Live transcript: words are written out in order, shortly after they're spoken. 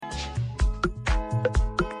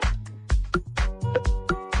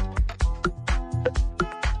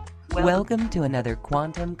Welcome to another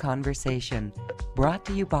Quantum Conversation, brought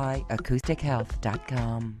to you by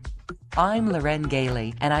AcousticHealth.com. I'm Loren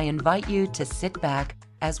Gailey, and I invite you to sit back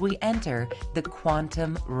as we enter the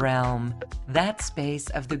quantum realm, that space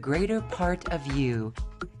of the greater part of you.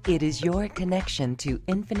 It is your connection to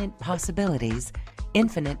infinite possibilities,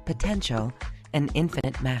 infinite potential, and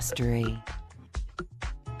infinite mastery.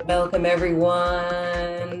 Welcome,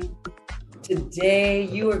 everyone. Today,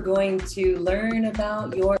 you are going to learn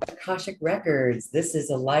about your Akashic Records. This is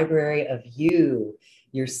a library of you,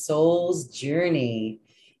 your soul's journey,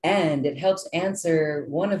 and it helps answer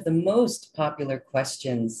one of the most popular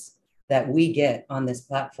questions that we get on this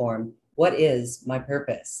platform. What is my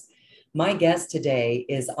purpose? My guest today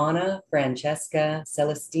is Anna Francesca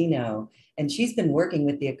Celestino, and she's been working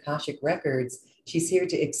with the Akashic Records. She's here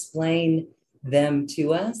to explain them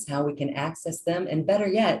to us, how we can access them, and better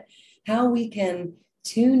yet, how we can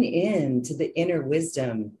tune in to the inner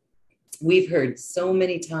wisdom. We've heard so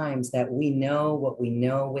many times that we know what we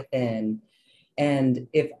know within. And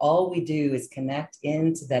if all we do is connect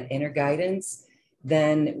into that inner guidance,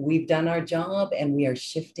 then we've done our job and we are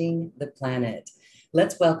shifting the planet.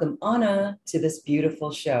 Let's welcome Anna to this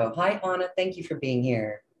beautiful show. Hi, Anna. Thank you for being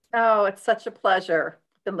here. Oh, it's such a pleasure.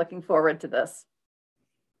 Been looking forward to this.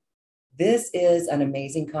 This is an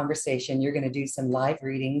amazing conversation. You're going to do some live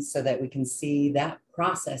readings so that we can see that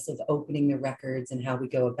process of opening the records and how we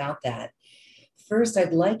go about that. First,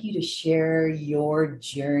 I'd like you to share your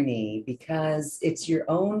journey because it's your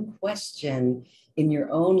own question in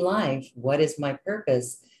your own life. What is my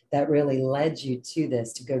purpose that really led you to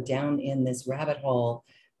this, to go down in this rabbit hole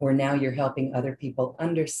where now you're helping other people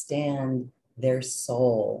understand their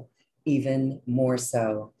soul even more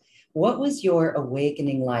so? What was your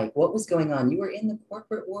awakening like? What was going on? You were in the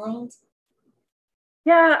corporate world?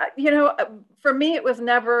 Yeah, for me, it was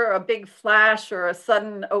never a big flash or a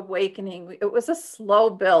sudden awakening. It was a slow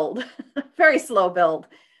build, very slow build.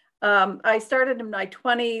 I started in my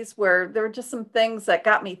 20s where there were just some things that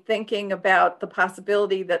got me thinking about the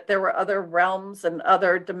possibility that there were other realms and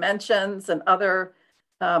other dimensions and other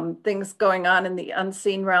things going on in the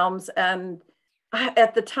unseen realms. And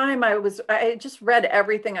at the time, I just read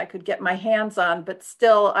everything I could get my hands on, but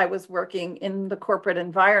still I was working in the corporate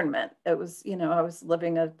environment. It was, I was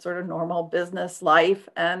living a sort of normal business life.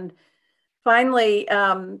 And finally,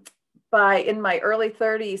 in my early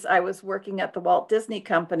 30s, I was working at the Walt Disney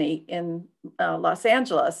Company in Los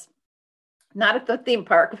Angeles, not at the theme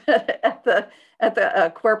park, but at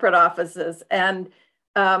the corporate offices. And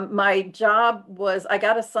my job was, I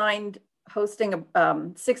got assigned hosting a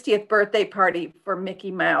 60th birthday party for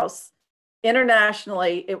Mickey Mouse.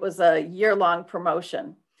 Internationally, it was a year-long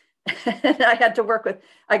promotion. And I got to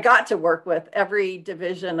work with every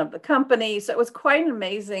division of the company. So it was quite an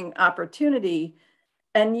amazing opportunity.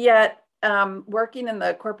 And yet, working in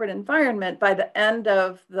the corporate environment, by the end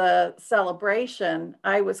of the celebration,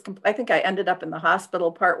 I think I ended up in the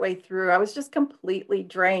hospital partway through. I was just completely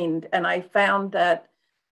drained. And I found that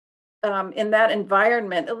in that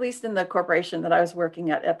environment, at least in the corporation that I was working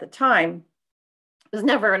at the time, it was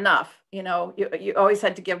never enough. You always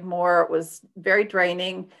had to give more. It was very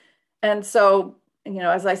draining. And so,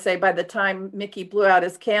 as I say, by the time Mickey blew out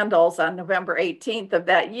his candles on November 18th of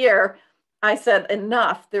that year, I said,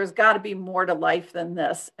 enough, there's got to be more to life than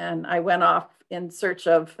this. And I went off in search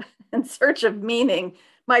of meaning,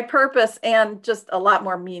 my purpose, and just a lot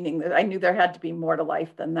more meaning. I knew there had to be more to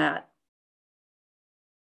life than that.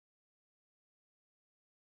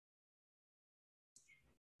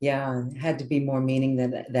 Yeah, it had to be more meaning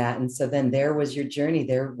than that. And so then there was your journey.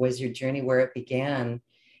 There was your journey where it began.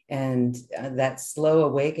 And that slow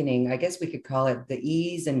awakening, I guess we could call it the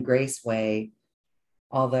ease and grace way,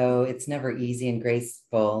 although it's never easy and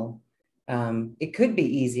graceful. It could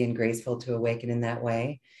be easy and graceful to awaken in that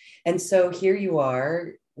way. And so here you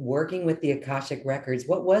are working with the Akashic Records.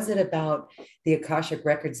 What was it about the Akashic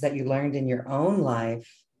Records that you learned in your own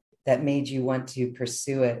life that made you want to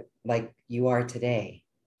pursue it like you are today?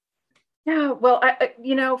 Yeah, well,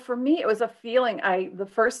 for me, it was a feeling. The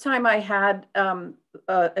first time I had an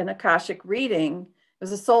Akashic reading, it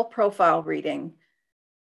was a soul profile reading,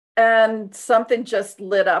 and something just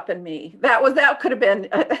lit up in me. That could have been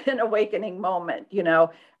an awakening moment.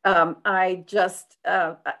 I just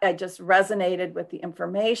resonated with the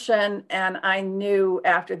information, and I knew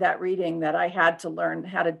after that reading that I had to learn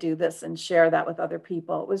how to do this and share that with other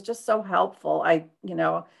people. It was just so helpful.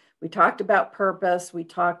 We talked about purpose. We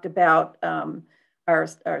talked about our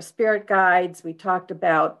spirit guides. We talked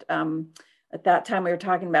about, at that time, we were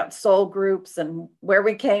talking about soul groups and where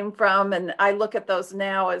we came from. And I look at those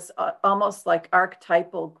now as almost like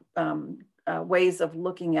archetypal ways of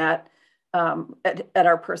looking at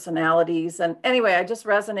our personalities. And anyway, I just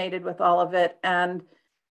resonated with all of it. And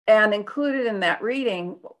included in that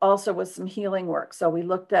reading also was some healing work. So we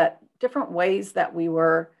looked at different ways that we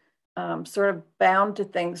were sort of bound to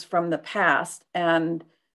things from the past. And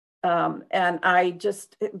I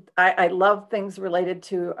love things related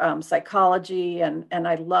to psychology, and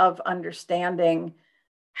I love understanding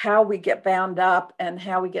how we get bound up and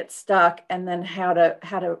how we get stuck, and then how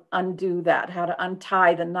to undo that, how to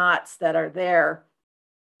untie the knots that are there.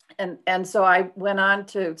 And so I went on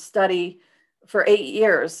to study for 8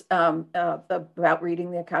 years about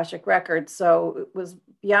reading the Akashic Records. So it was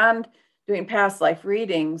beyond doing past life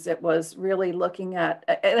readings. It was really looking at,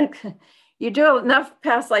 and you do enough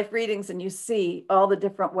past life readings and you see all the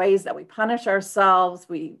different ways that we punish ourselves,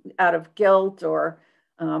 out of guilt, or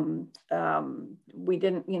we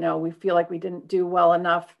didn't, we feel like we didn't do well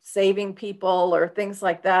enough saving people or things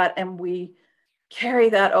like that. And we carry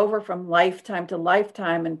that over from lifetime to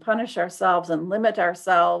lifetime and punish ourselves and limit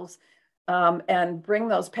ourselves, and bring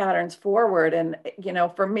those patterns forward. And,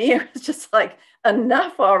 for me, it was just like,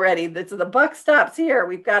 enough already. The buck stops here.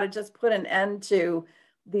 We've got to just put an end to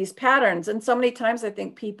these patterns. And so many times I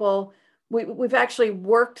think people, we've actually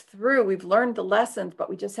worked through, we've learned the lessons, but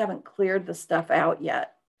we just haven't cleared the stuff out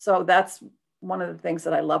yet. So that's one of the things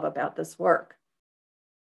that I love about this work.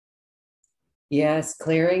 Yes,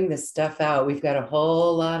 clearing the stuff out. We've got a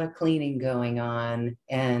whole lot of cleaning going on.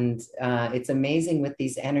 And it's amazing with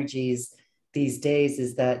these energies these days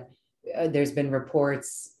is that there's been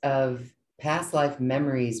reports of past life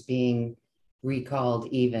memories being recalled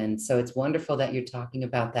even. So it's wonderful that you're talking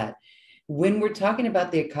about that. When we're talking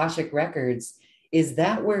about the Akashic Records, is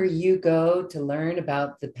that where you go to learn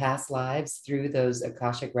about the past lives through those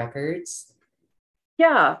Akashic Records?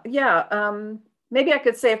 Yeah. Maybe I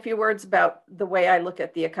could say a few words about the way I look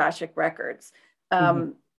at the Akashic Records.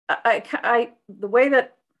 The way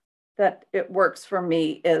that it works for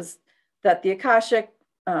me is that the Akasha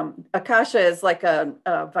is like a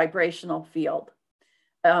vibrational field.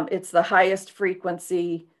 It's the highest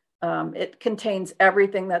frequency. It contains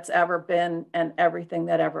everything that's ever been and everything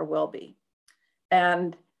that ever will be.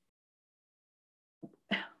 And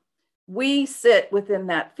we sit within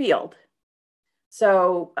that field.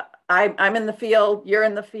 So I'm in the field, you're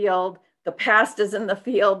in the field, the past is in the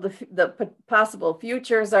field, the possible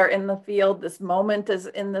futures are in the field, this moment is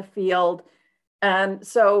in the field. And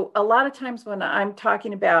so a lot of times when I'm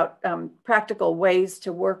talking about practical ways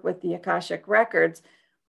to work with the Akashic Records,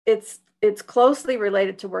 it's closely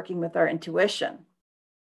related to working with our intuition.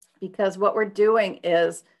 Because what we're doing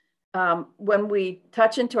is when we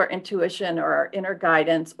touch into our intuition or our inner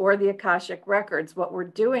guidance or the Akashic Records, what we're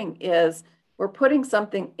doing is we're putting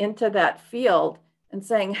something into that field and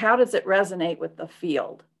saying, how does it resonate with the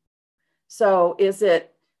field? So is this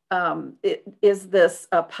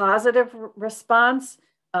a positive response,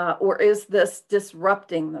 or is this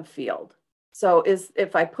disrupting the field? So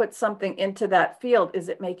if I put something into that field, is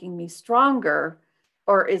it making me stronger,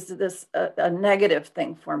 or is this a negative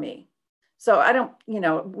thing for me? So I don't,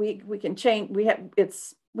 we can change, we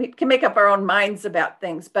can make up our own minds about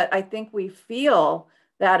things, but I think we feel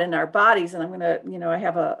that in our bodies. And I'm going to, I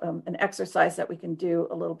have an exercise that we can do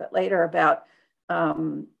a little bit later about,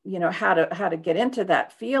 how to get into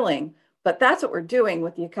that feeling. But that's what we're doing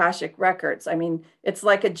with the Akashic Records. I mean, it's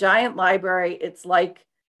like a giant library. It's like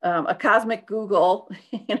a cosmic Google.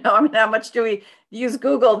 How much do we use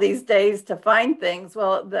Google these days to find things?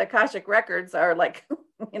 Well, the Akashic Records are like,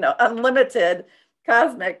 unlimited,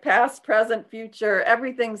 cosmic, past, present, future,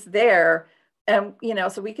 everything's there. And,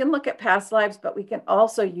 so we can look at past lives, but we can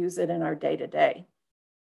also use it in our day-to-day.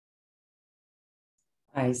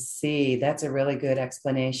 I see. That's a really good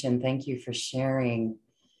explanation. Thank you for sharing.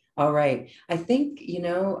 All right. I think,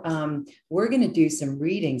 we're going to do some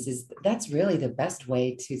readings. That's really the best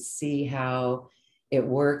way to see how it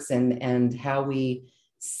works and how we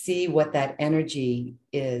see what that energy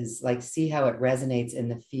is, like see how it resonates in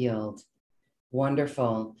the field.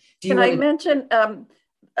 Wonderful. Can I mention,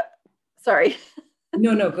 sorry.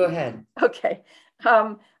 No, go ahead. Okay.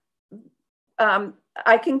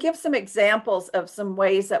 I can give some examples of some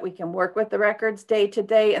ways that we can work with the records day to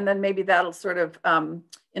day, and then maybe that'll sort of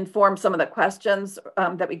inform some of the questions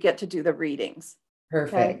that we get to do the readings.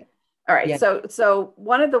 Perfect. Okay? All right. Yeah. So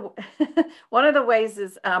one of the ways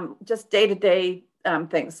is just day to day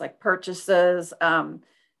things like purchases,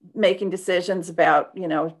 making decisions about,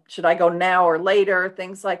 should I go now or later,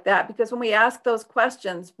 things like that. Because when we ask those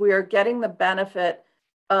questions, we are getting the benefit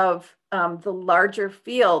of the larger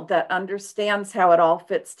field that understands how it all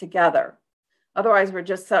fits together. Otherwise, we're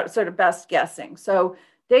just sort of best guessing. So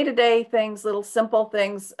day-to-day things, little simple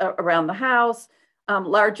things around the house,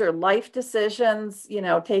 larger life decisions,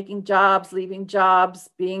 taking jobs, leaving jobs,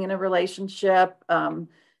 being in a relationship,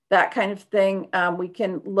 that kind of thing. We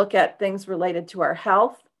can look at things related to our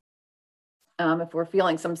health. If we're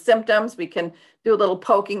feeling some symptoms, we can do a little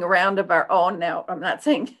poking around of our own. Now, I'm not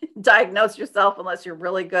saying diagnose yourself unless you're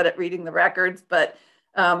really good at reading the records, but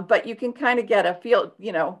you can kind of get a feel,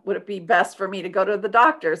 would it be best for me to go to the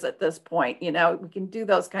doctors at this point? We can do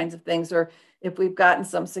those kinds of things. Or if we've gotten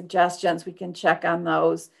some suggestions, we can check on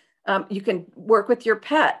those. You can work with your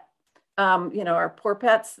pet. Our poor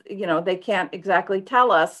pets, they can't exactly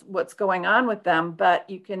tell us what's going on with them, but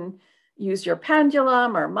you can use your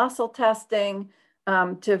pendulum or muscle testing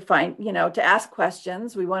to find, to ask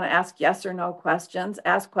questions. We want to ask yes or no questions,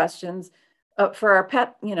 ask questions for our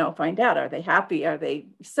pet, find out, are they happy? Are they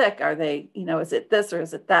sick? Are they, is it this or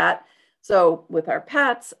is it that? So with our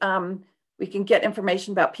pets, we can get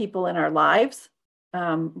information about people in our lives,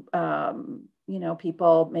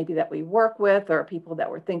 people maybe that we work with or people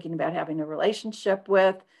that we're thinking about having a relationship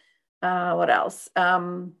with. What else?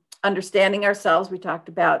 Understanding ourselves. We talked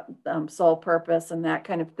about soul purpose and that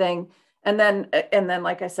kind of thing. And then,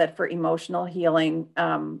 like I said, for emotional healing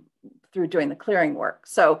through doing the clearing work.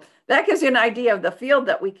 So that gives you an idea of the field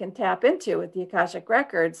that we can tap into with the Akashic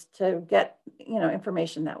Records to get,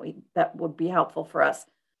 information that would be helpful for us.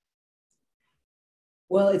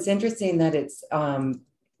 Well, it's interesting that it's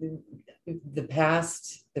the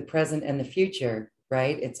past, the present, and the future,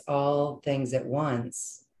 right? It's all things at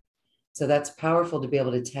once. So that's powerful to be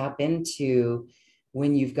able to tap into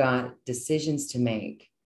when you've got decisions to make.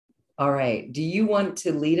 All right. Do you want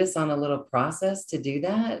to lead us on a little process to do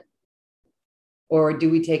that? Or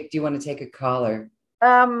do you want to take a caller?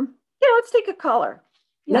 Yeah, let's take a caller.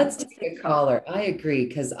 Yeah, let's take a caller. I agree,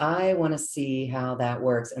 because I want to see how that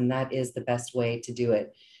works. And that is the best way to do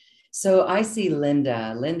it. So I see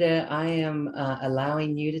Linda. Linda, I am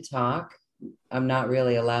allowing you to talk. I'm not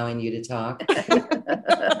really allowing you to talk.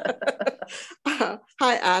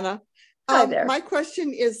 Hi, Anna. Hi there. My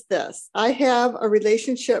question is this. I have a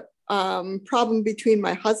relationship problem between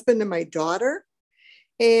my husband and my daughter,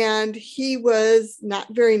 and he was not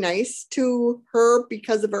very nice to her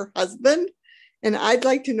because of her husband. And I'd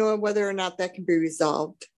like to know whether or not that can be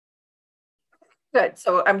resolved. Good.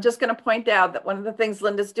 So I'm just going to point out that one of the things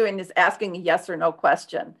Linda's doing is asking a yes or no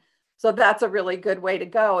question. So that's a really good way to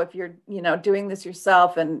go if you're, doing this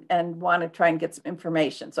yourself and want to try and get some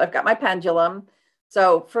information. So I've got my pendulum.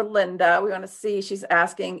 So for Linda, we want to see, she's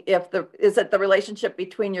asking is it the relationship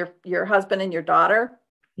between your husband and your daughter?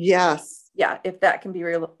 Yes. Yeah, if that can be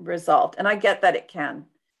resolved. And I get that it can.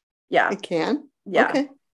 Yeah. It can? Yeah. Okay.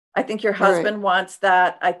 I think your husband wants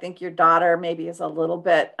that. I think your daughter maybe is a little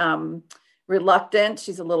bit reluctant.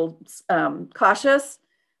 She's a little cautious.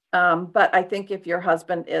 But I think if your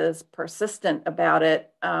husband is persistent about it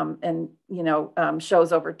and,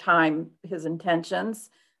 shows over time his intentions,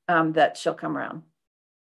 that she'll come around.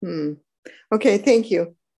 Okay. Thank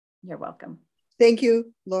you. You're welcome. Thank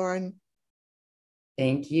you, Lauren.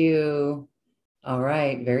 Thank you. All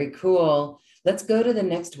right. Very cool. Let's go to the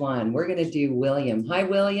next one. We're going to do William. Hi,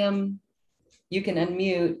 William. You can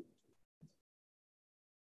unmute.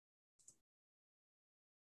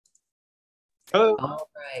 Hello. All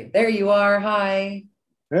right. There you are. Hi.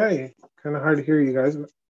 Hey, kind of hard to hear you guys.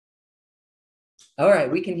 All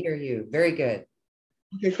right. We can hear you. Very good.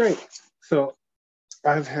 Okay, great. So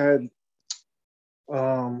I've had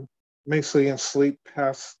mostly in sleep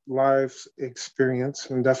past lives experience.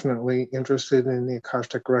 I'm definitely interested in the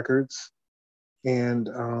Akashic Records. And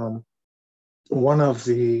one of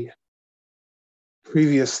the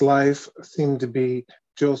previous life seemed to be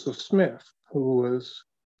Joseph Smith, who was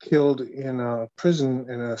killed in a prison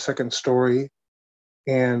in a second story.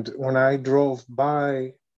 And when I drove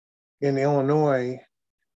by in Illinois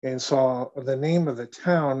and saw the name of the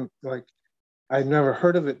town, like I'd never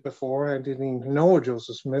heard of it before. I didn't even know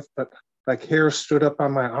Joseph Smith, but like hair stood up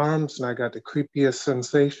on my arms and I got the creepiest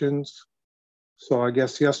sensations. So I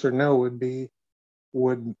guess yes or no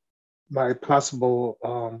would my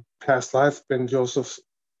possible past life been Joseph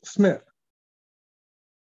Smith?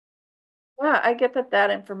 Yeah, I get that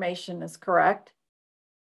information is correct.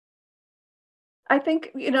 I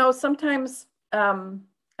think, sometimes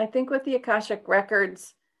I think with the Akashic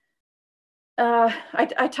Records,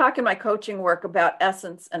 I talk in my coaching work about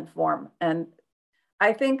essence and form. And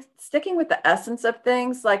I think sticking with the essence of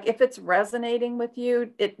things, like if it's resonating with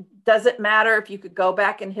you, it doesn't matter if you could go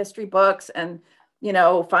back in history books and,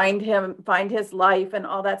 find his life and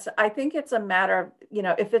all that. So I think it's a matter of,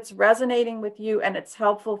 if it's resonating with you and it's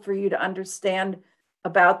helpful for you to understand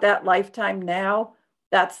about that lifetime now,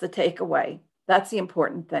 That's the takeaway. That's the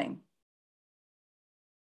important thing.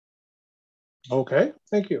 Okay,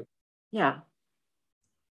 thank you. Yeah.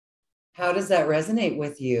 How does that resonate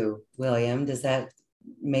with you, William? Does that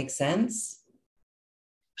make sense?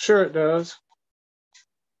 Sure, it does.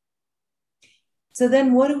 So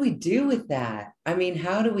then what do we do with that? I mean,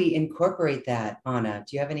 how do we incorporate that, Anna?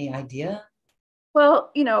 Do you have any idea?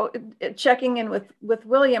 Well, checking in with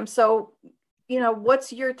William. So,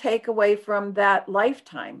 what's your takeaway from that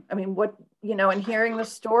lifetime? I mean, and hearing the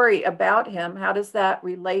story about him, how does that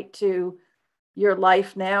relate to your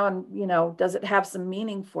life now? And, does it have some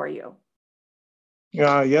meaning for you?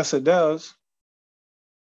 Yes, it does.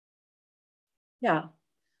 Yeah.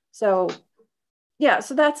 So, yeah,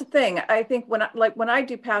 so that's the thing. I think when I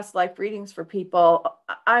do past life readings for people,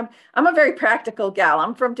 I'm a very practical gal.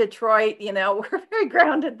 I'm from Detroit, we're very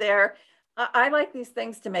grounded there. I like these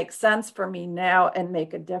things to make sense for me now and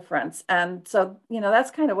make a difference. And so,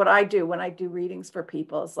 that's kind of what I do when I do readings for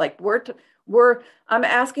people. It's like I'm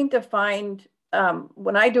asking to find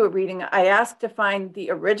when I do a reading, I ask to find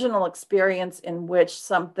the original experience in which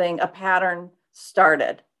a pattern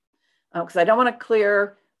started. Because I don't want to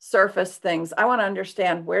clear surface things. I want to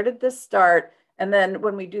understand, where did this start? And then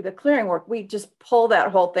when we do the clearing work, we just pull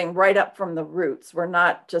that whole thing right up from the roots. We're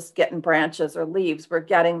not just getting branches or leaves, we're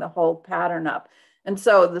getting the whole pattern up. And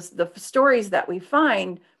so the stories that we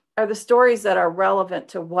find are the stories that are relevant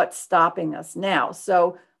to what's stopping us now.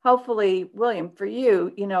 So hopefully, William, for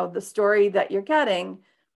you, the story that you're getting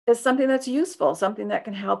is something that's useful, something that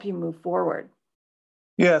can help you move forward.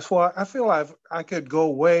 Yes, well, I feel I could go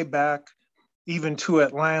way back even to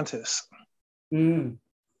Atlantis. Mm.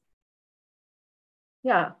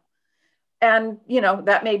 Yeah. And,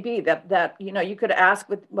 that may be that, you could ask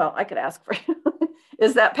I could ask for you,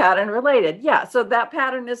 is that pattern related? Yeah. So that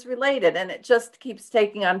pattern is related, and it just keeps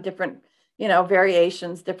taking on different,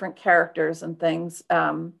 variations, different characters and things.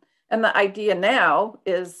 And the idea now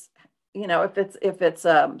is, if it's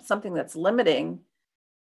something that's limiting,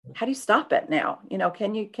 how do you stop it now?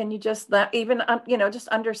 Can you just even, just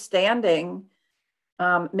understanding,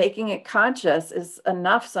 making it conscious is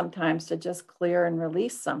enough sometimes to just clear and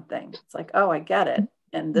release something. It's like, oh, I get it.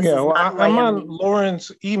 And this is well, not who I I'm am on anymore.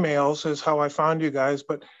 Lauren's emails is how I found you guys,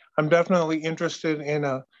 but I'm definitely interested in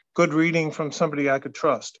a good reading from somebody I could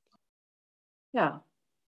trust. Yeah.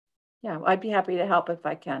 Yeah. I'd be happy to help if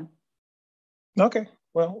I can. Okay.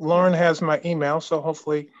 Well, Lauren has my email, so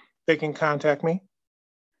hopefully they can contact me.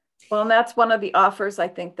 Well, and that's one of the offers I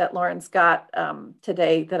think that Lauren's got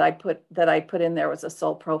today that I put in there was a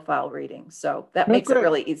soul profile reading. So that makes it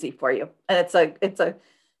really easy for you. And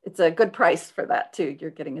it's a good price for that too.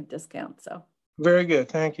 You're getting a discount. So very good.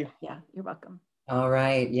 Thank you. Yeah, you're welcome. All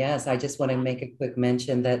right. Yes, I just want to make a quick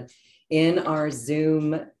mention that in our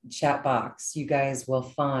Zoom chat box, you guys will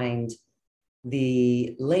find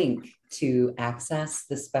the link to access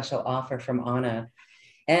the special offer from Anna.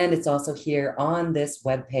 And it's also here on this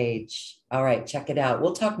webpage. All right, check it out.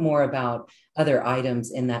 We'll talk more about other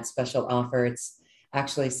items in that special offer. It's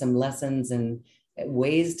actually some lessons and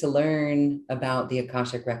ways to learn about the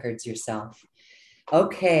Akashic Records yourself.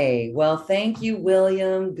 Okay, well, thank you,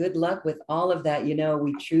 William. Good luck with all of that.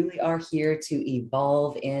 We truly are here to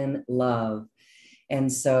evolve in love.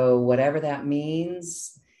 And so whatever that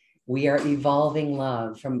means, we are evolving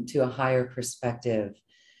love to a higher perspective.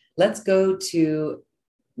 Let's go to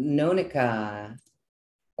Nonika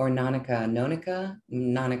or Nanika.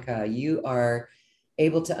 Nonika, you are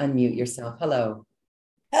able to unmute yourself. Hello.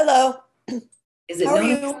 Hello. Is it How are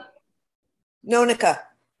Nonika? you? Nonika.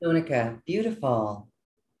 Nonika, beautiful.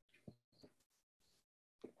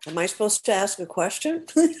 Am I supposed to ask a question?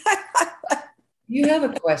 You have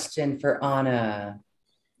a question for Anna.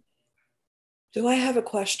 Do I have a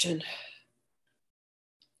question?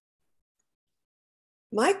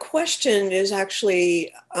 My question is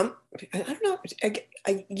actually, I don't know.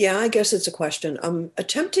 I guess it's a question. I'm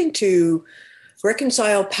attempting to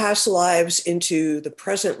reconcile past lives into the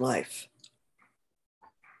present life.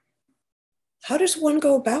 How does one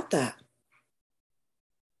go about that?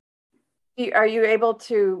 Are you able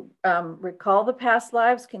to recall the past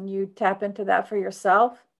lives? Can you tap into that for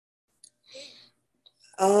yourself?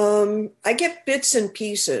 I get bits and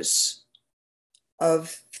pieces of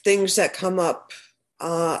things that come up.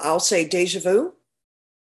 I'll say deja vu.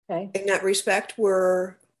 Okay. In that respect,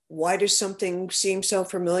 why does something seem so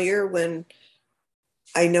familiar when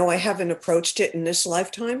I know I haven't approached it in this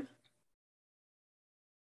lifetime?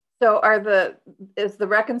 So is the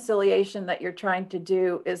reconciliation that you're trying to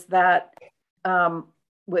do, is that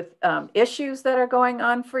with issues that are going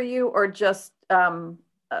on for you, or just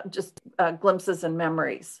glimpses and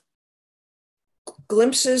memories?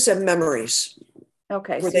 glimpses and memories.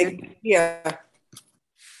 Okay. Where So yeah.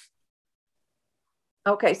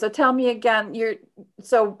 okay. So tell me again,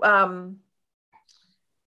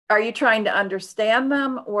 are you trying to understand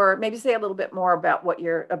them, or maybe say a little bit more about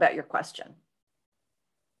about your question?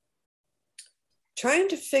 Trying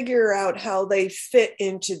to figure out how they fit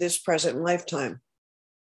into this present lifetime.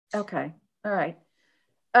 Okay. All right.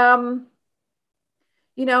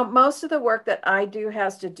 Most of the work that I do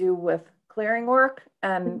has to do with clearing work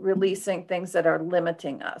and releasing things that are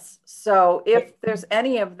limiting us. So if there's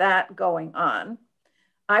any of that going on,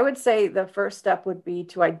 I would say the first step would be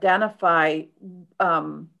to identify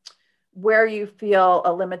where you feel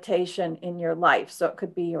a limitation in your life. So it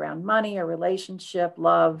could be around money or relationship,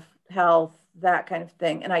 love, health, that kind of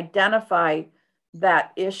thing, and identify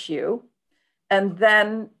that issue. And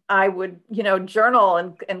then I would, journal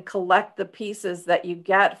and collect the pieces that you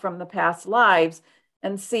get from the past lives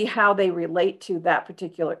and see how they relate to that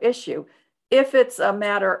particular issue. If it's a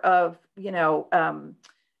matter of,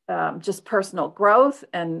 just personal growth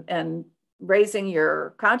and raising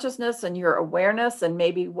your consciousness and your awareness, and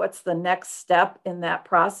maybe what's the next step in that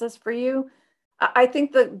process for you. I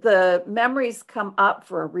think the memories come up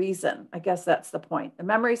for a reason. I guess that's the point. The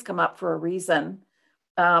memories come up for a reason.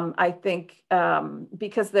 I think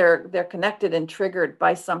because they're connected and triggered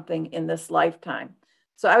by something in this lifetime.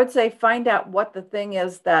 So I would say find out what the thing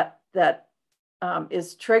is that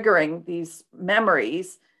is triggering these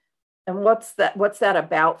memories, and what's that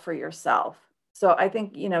about for yourself. So I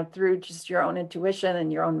think, through just your own intuition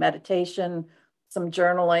and your own meditation, some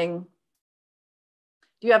journaling.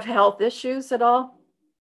 Do you have health issues at all?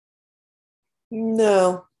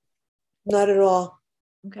 No, not at all.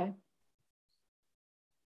 Okay.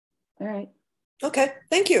 All right. Okay.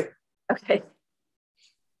 Thank you. Okay.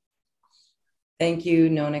 Thank you,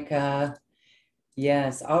 Nonika.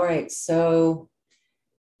 Yes. All right. So,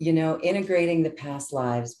 integrating the past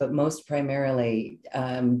lives, but most primarily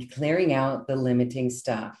clearing out the limiting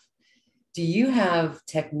stuff. Do you have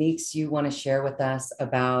techniques you want to share with us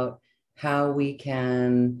about how we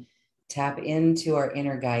can tap into our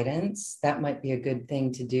inner guidance? That might be a good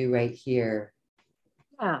thing to do right here.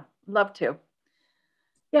 Yeah, love to.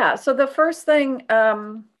 Yeah, so the first thing,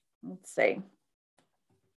 let's see.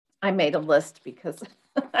 I made a list because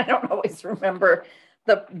I don't always remember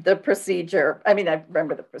the procedure. I mean, I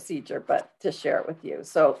remember the procedure, but to share it with you.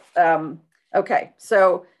 So, okay.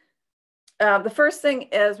 So the first thing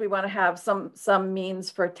is we want to have some means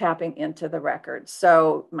for tapping into the records.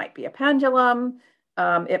 So it might be a pendulum.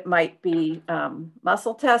 It might be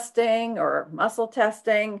muscle testing, or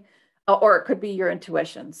it could be your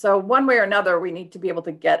intuition. So one way or another, we need to be able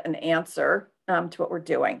to get an answer to what we're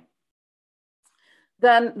doing.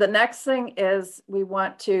 Then the next thing is we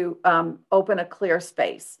want to open a clear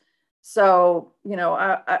space. So,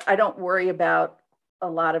 I don't worry about a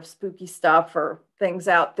lot of spooky stuff or things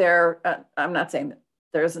out there. I'm not saying that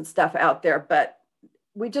there isn't stuff out there, but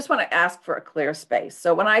we just want to ask for a clear space.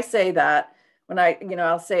 So when I say that,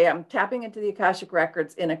 I'll say I'm tapping into the Akashic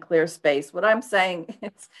records in a clear space. What I'm saying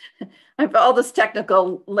is, I have all this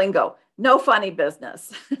technical lingo. No funny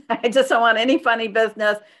business. I just don't want any funny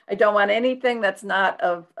business. I don't want anything that's not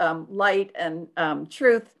of light and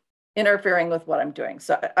truth interfering with what I'm doing.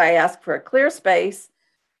 So I ask for a clear space,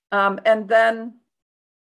 and then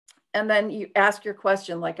you ask your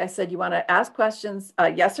question. Like I said, you want to ask questions,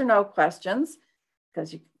 yes or no questions,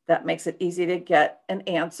 because that makes it easy to get an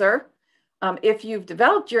answer. If you've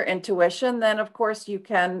developed your intuition, then of course you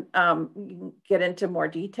can get into more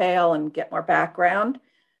detail and get more background.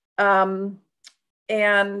 And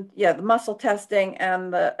yeah, the muscle testing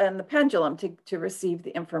and the pendulum to receive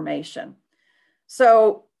the information.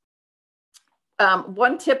 So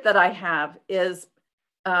one tip that I have is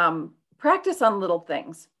practice on little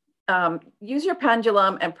things. Use your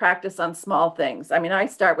pendulum and practice on small things. I mean, I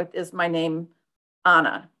start with, is my name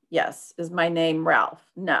Anna? Yes. Is my name Ralph?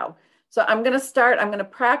 No. So I'm going to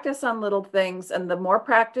practice on little things. And the more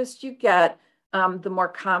practice you get, the more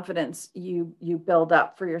confidence you build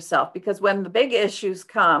up for yourself. Because when the big issues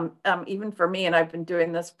come, even for me, and I've been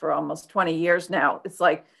doing this for almost 20 years now, it's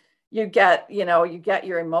like you get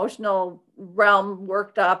your emotional realm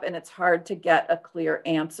worked up, and it's hard to get a clear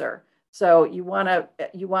answer. So you want to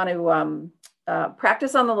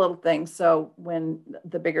practice on the little things. So when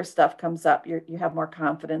the bigger stuff comes up, you have more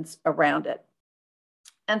confidence around it.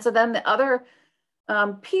 And so then the other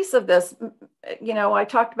piece of this, I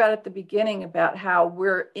talked about at the beginning about how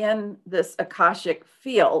we're in this Akashic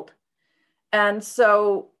field. And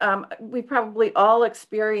so we probably all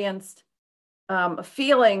experienced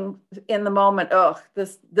feeling in the moment, oh,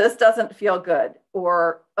 this doesn't feel good,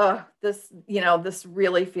 or this, this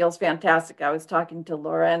really feels fantastic. I was talking to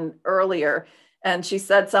Lauren earlier, and she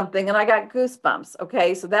said something, and I got goosebumps.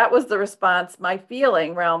 Okay, so that was the response, my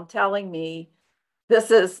feeling realm telling me this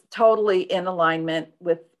is totally in alignment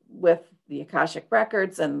with the Akashic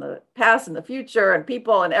records and the past and the future and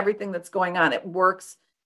people and everything that's going on. It works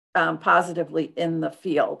positively in the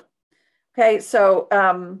field. Okay, so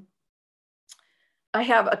I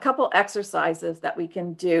have a couple exercises that we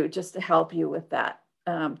can do just to help you with that,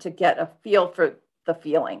 to get a feel for the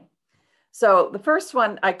feeling. So the first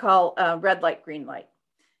one I call red light, green light.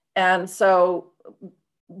 And so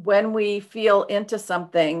when we feel into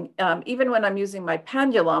something, even when I'm using my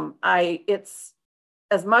pendulum, it's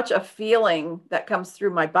as much a feeling that comes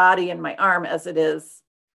through my body and my arm as it is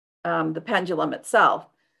the pendulum itself.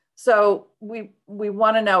 So we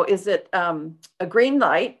want to know, is it a green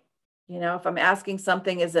light? If I'm asking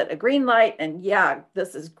something, is it a green light? And yeah,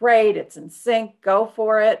 this is great. It's in sync. Go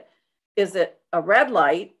for it. Is it a red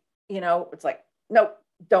light? It's like, nope,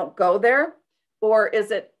 don't go there. Or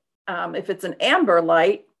is it, if it's an amber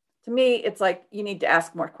light, to me, it's like you need to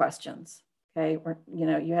ask more questions. Okay. Or,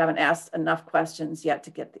 you haven't asked enough questions yet to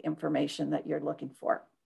get the information that you're looking for.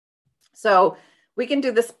 So we can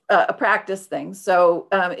do this a practice thing. So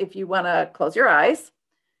if you want to close your eyes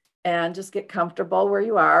and just get comfortable where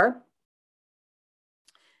you are.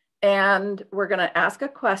 And we're going to ask a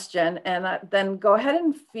question, and then go ahead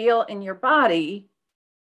and feel in your body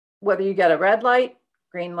whether you get a red light,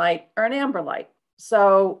 green light, or an amber light.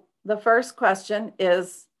 So the first question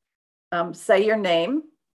is, say your name,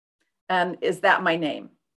 and is that my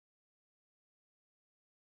name?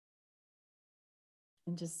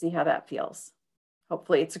 And just see how that feels.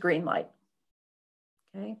 Hopefully it's a green light.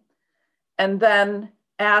 Okay. And then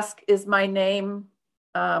ask, is my name,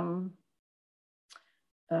 I'm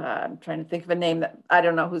trying to think of a name that I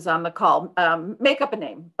don't know who's on the call. Make up a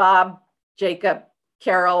name, Bob, Jacob,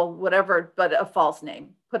 Carol, whatever, but a false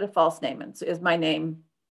name. Put a false name in. So is my name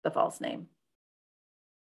the false name?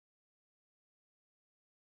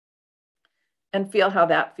 And feel how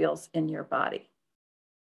that feels in your body.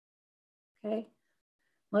 Okay,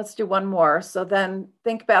 let's do one more. So then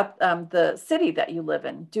think about the city that you live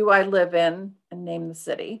in. Do I live in, and name the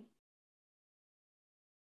city.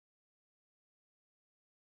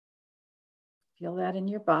 Feel that in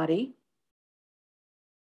your body.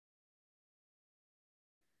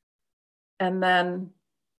 And then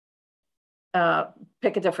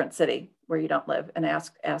pick a different city where you don't live and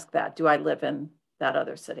ask that, do I live in that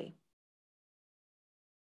other city?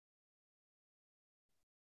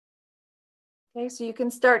 Okay, so you can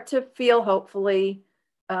start to feel, hopefully,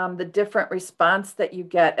 the different response that you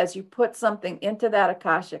get as you put something into that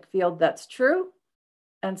Akashic field that's true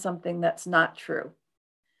and something that's not true.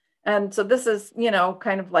 And so this is,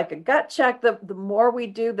 kind of like a gut check. The more we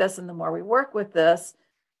do this and the more we work with this,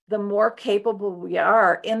 the more capable we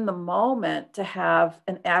are in the moment to have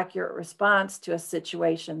an accurate response to a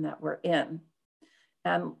situation that we're in.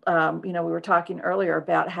 And, we were talking earlier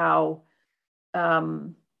about how,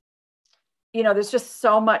 there's just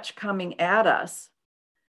so much coming at us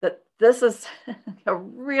that this is a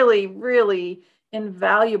really, really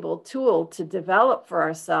invaluable tool to develop for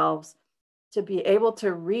ourselves, to be able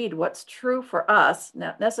to read what's true for us,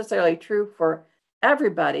 not necessarily true for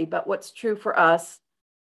everybody, but what's true for us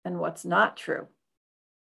and what's not true.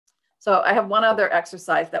 So I have one other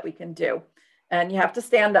exercise that we can do, and you have to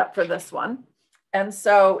stand up for this one. And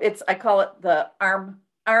so I call it the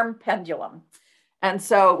arm pendulum. And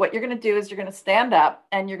so what you're going to do is you're going to stand up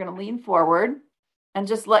and you're going to lean forward and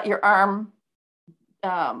just let your arm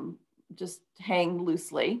just hang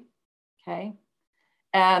loosely. Okay.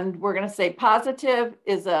 And we're going to say positive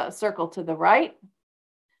is a circle to the right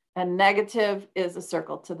and negative is a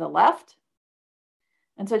circle to the left.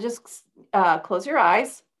 And so just close your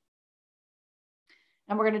eyes.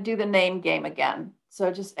 And we're going to do the name game again.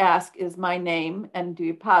 So just ask, is my name, and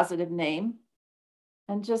do a positive name.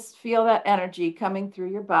 And just feel that energy coming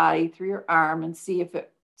through your body, through your arm, and see if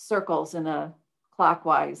it circles in a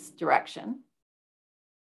clockwise direction.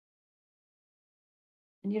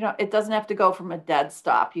 And it doesn't have to go from a dead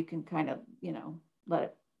stop. You can kind of, let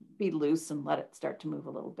it be loose and let it start to move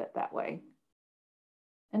a little bit that way.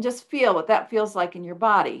 And just feel what that feels like in your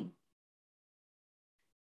body.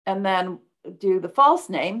 And then do the false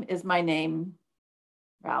name, is my name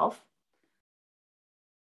Ralph?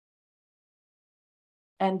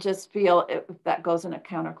 And just feel if that goes in a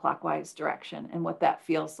counterclockwise direction and what that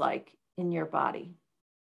feels like in your body.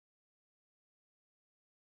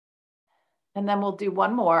 And then we'll do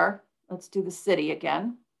one more. Let's do the city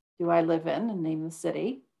again. do I live in, and name the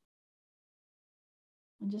city.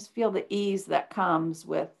 And just feel the ease that comes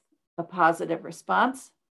with a positive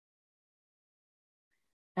response.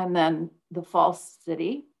 And then the false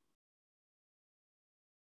city.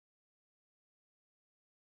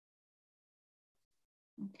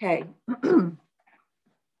 Okay.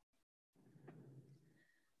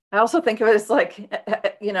 I also think of it as like,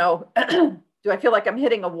 you know, do I feel like I'm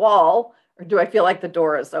hitting a wall, or do I feel like the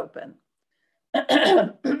door is open?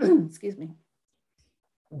 Excuse me.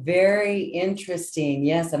 Very interesting.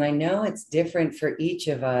 Yes. And I know it's different for each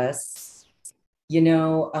of us. You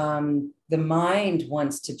know, the mind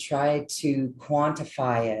wants to try to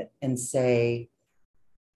quantify it and say,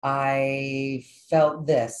 I felt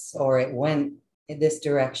this, or it went in this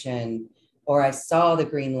direction, or I saw the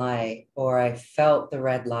green light, or I felt the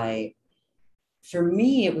red light. For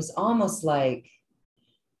me, it was almost like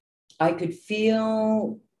I could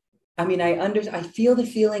feel, I feel the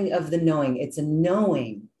feeling of the knowing. It's a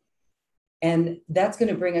knowing. And that's going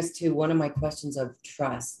to bring us to one of my questions of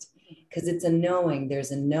trust, because it's a knowing. There's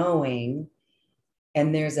a knowing,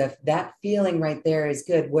 and there's that feeling right there is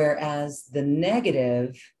good. Whereas the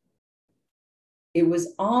negative, it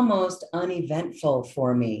was almost uneventful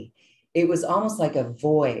for me. It was almost like a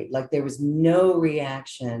void, like there was no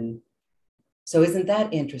reaction. So isn't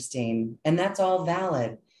that interesting? And that's all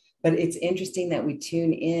valid. But it's interesting that we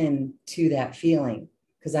tune in to that feeling,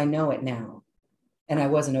 because I know it now. And I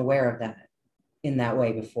wasn't aware of that in that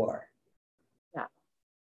way before. Yeah.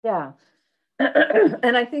 Yeah.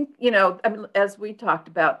 And I think, you know, I mean, as we talked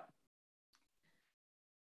about,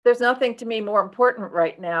 there's nothing to me more important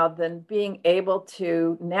right now than being able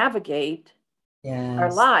to navigate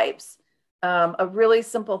our lives. A really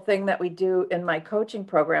simple thing that we do in my coaching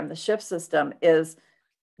program, the Shift System, is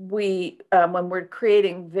we, when we're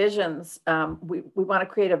creating visions, we want to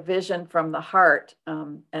create a vision from the heart,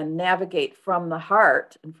 and navigate from the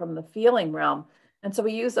heart and from the feeling realm. And so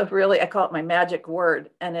we use I call it my magic word,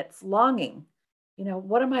 and it's longing. You know,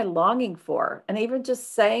 what am I longing for? And even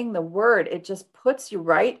just saying the word, it just puts you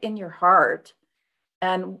right in your heart.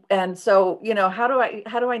 And so, you know, how do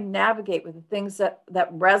I navigate with the things that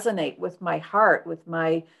resonate with my heart, with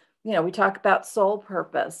my, you know, we talk about soul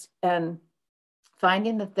purpose, and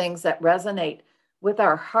finding the things that resonate with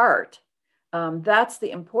our heart. That's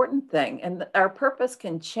the important thing. And our purpose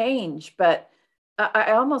can change, but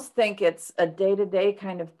I almost think it's a day-to-day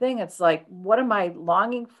kind of thing. It's like, what am I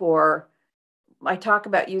longing for? I talk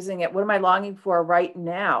about using it. What am I longing for right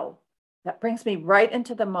now? That brings me right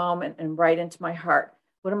into the moment and right into my heart.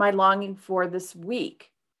 What am I longing for this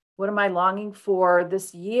week? What am I longing for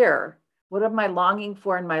this year? What am I longing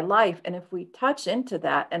for in my life? And if we touch into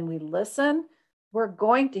that and we listen, we're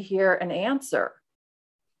going to hear an answer.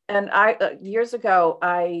 And years ago,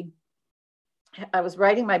 I was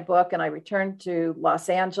writing my book, and I returned to Los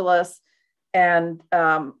Angeles, and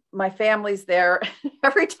my family's there.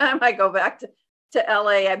 Every time I go back to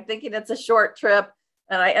LA, I'm thinking it's a short trip,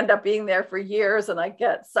 and I end up being there for years, and I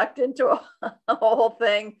get sucked into a whole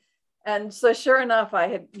thing. And so sure enough,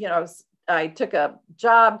 I took a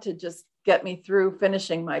job to just get me through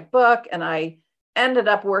finishing my book, and I ended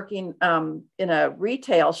up working in a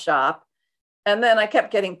retail shop. And then I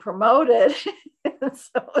kept getting promoted.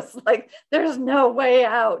 So it was like, there's no way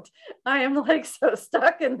out. I am like so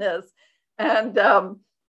stuck in this. And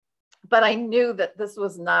but I knew that that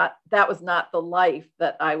was not the life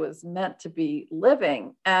that I was meant to be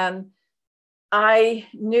living. And I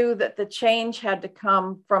knew that the change had to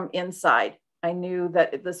come from inside. I knew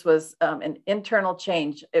that this was an internal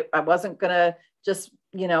change. I wasn't going to just,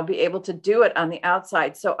 you know, be able to do it on the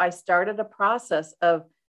outside. So I started a process of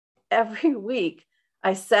every week.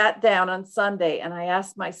 I sat down on Sunday and I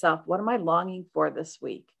asked myself, what am I longing for this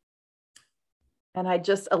week? And I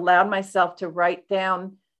just allowed myself to write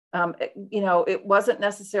down, you know, it wasn't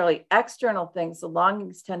necessarily external things. The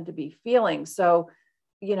longings tend to be feelings. So,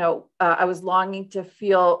 you know, I was longing to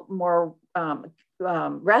feel more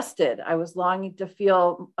rested. I was longing to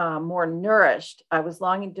feel more nourished. I was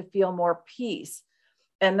longing to feel more peace.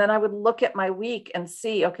 And then I would look at my week and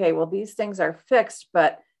see, okay, well, these things are fixed,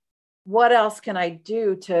 but what else can I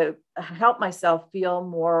do to help myself feel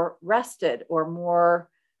more rested or more,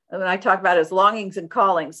 and I talk about it as longings and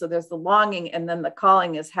callings. So there's the longing, and then the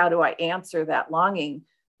calling is, how do I answer that longing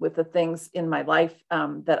with the things in my life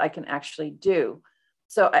that I can actually do?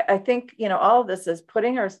 So I think, you know, all of this is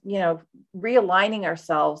putting realigning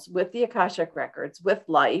ourselves with the Akashic records, with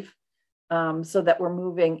life, so that we're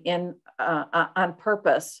moving in on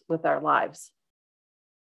purpose with our lives.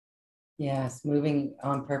 Yes, moving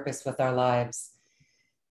on purpose with our lives.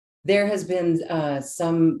 There has been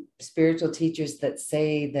some spiritual teachers that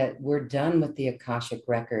say that we're done with the Akashic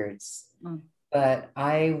records, but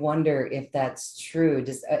I wonder if that's true.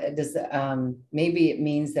 Does maybe it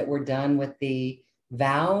means that we're done with the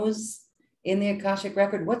vows in the Akashic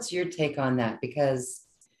record? What's your take on that? Because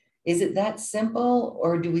is it that simple,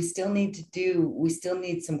 or do we still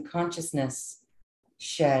need some consciousness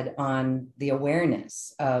shed on the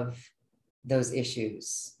awareness of those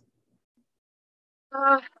issues?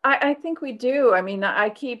 I think we do. I mean, I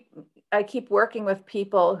keep working with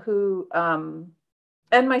people who,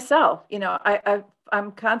 and myself, you know,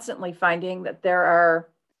 I'm constantly finding that there are,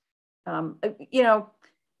 you know,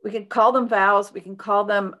 we can call them vows, we can call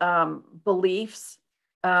them beliefs,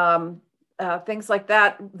 things like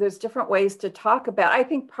that. There's different ways to talk about. I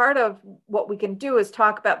think part of what we can do is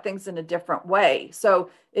talk about things in a different way. So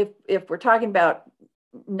if we're talking about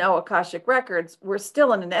no Akashic records, we're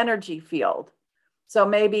still in an energy field. So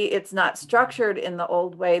maybe it's not structured in the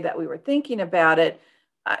old way that we were thinking about it.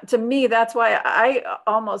 To me, that's why I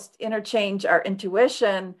almost interchange our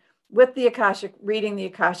intuition with the Akashic, reading the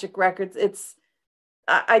Akashic records.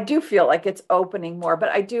 I do feel like it's opening more, but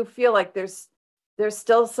I do feel like there's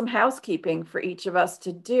still some housekeeping for each of us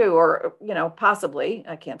to do, or, you know, possibly,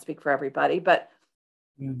 I can't speak for everybody, but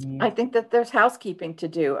I think that there's housekeeping to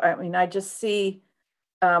do. I mean, I just see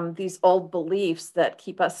these old beliefs that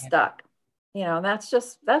keep us stuck. You know, and that's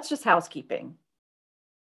just housekeeping.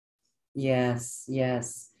 Yes,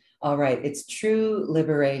 yes. All right. It's true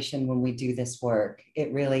liberation when we do this work.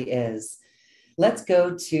 It really is. Let's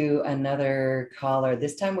go to another caller.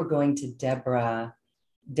 This time we're going to Deborah.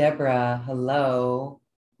 Deborah, hello.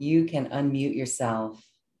 You can unmute yourself.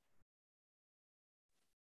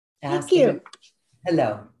 Thank you.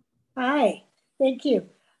 Hello. Hi. Thank you.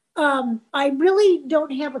 I really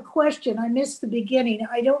don't have a question. I missed the beginning.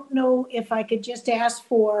 I don't know if I could just ask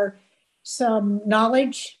for some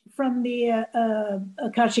knowledge from the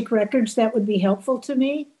Akashic records. That would be helpful to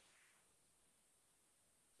me.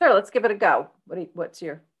 Sure, let's give it a go. What's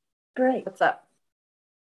up?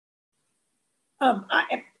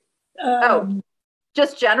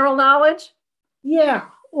 Just general knowledge? Yeah.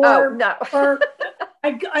 Or no. Or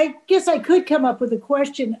I guess I could come up with a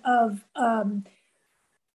question of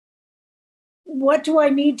what do I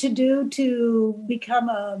need to do to become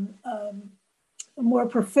a more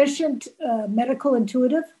proficient medical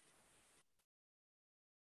intuitive?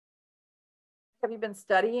 Have you been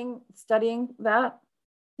studying that?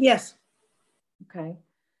 Yes. Okay.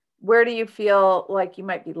 Where do you feel like you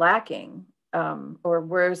might be lacking, or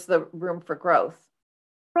where's the room for growth?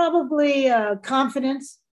 Probably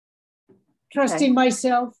confidence, trusting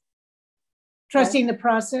myself, trusting the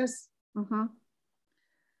process. Mm-hmm.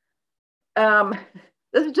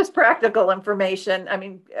 This is just practical information. I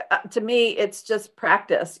mean, to me, it's just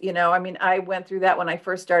practice. You know, I mean, I went through that when I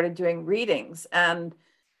first started doing readings, and,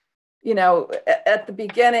 you know, at the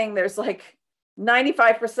beginning, there's like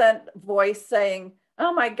 95% voice saying,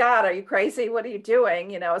 "Oh my God, are you crazy? What are you doing?"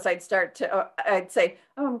 You know, as I'd say,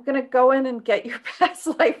 "Oh, I'm going to go in and get your past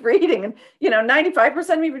life reading." And, you know,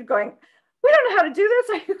 95% of me would going, "We don't know how to do this.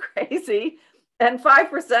 Are you crazy?" And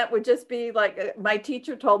 5% would just be like, my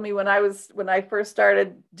teacher told me when I first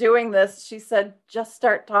started doing this, she said, just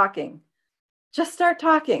start talking. Just start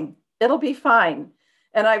talking. It'll be fine.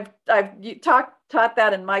 And I've taught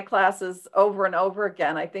that in my classes over and over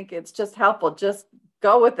again. I think it's just helpful. Just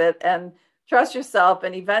go with it and trust yourself.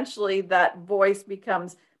 And eventually that voice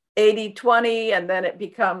becomes 80-20, and then it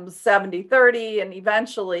becomes 70-30. And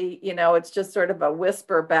eventually, you know, it's just sort of a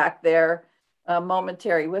whisper back there, a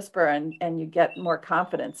momentary whisper, and you get more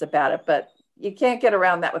confidence about it. But you can't get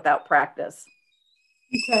around that without practice.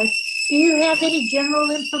 Okay. Do you have any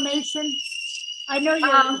general information? I know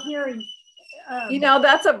you're hearing. You know,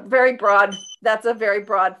 that's a very broad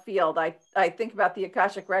field. I think about the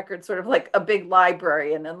Akashic Records sort of like a big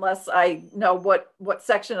library, and unless I know what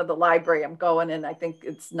section of the library I'm going in, I think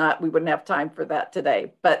we wouldn't have time for that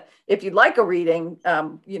today. But if you'd like a reading,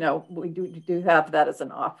 you know, we do have that as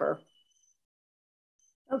an offer.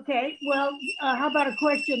 Okay, well, how about a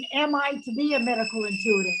question? Am I to be a medical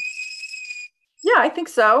intuitive? Yeah, I think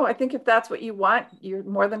so. I think if that's what you want, you're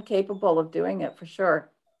more than capable of doing it, for sure.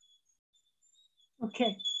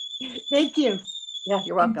 Okay, thank you. Yeah,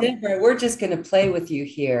 you're welcome. Deborah, we're just going to play with you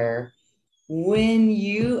here. When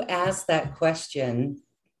you ask that question,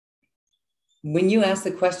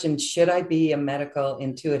 should I be a medical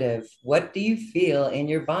intuitive? What do you feel in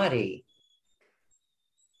your body?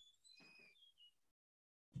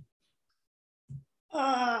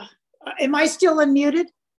 Am I still unmuted?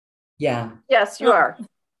 Yeah. Yes, you are.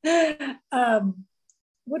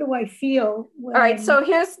 what do I feel when? All right, so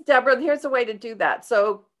here's, Deborah, here's a way to do that.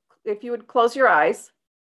 So if you would close your eyes.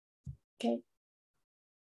 Okay.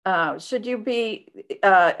 Should you be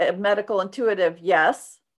a medical intuitive?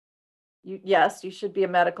 Yes. Yes, you should be a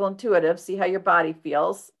medical intuitive. See how your body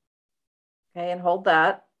feels. Okay, and hold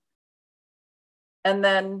that. And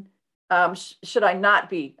then should I not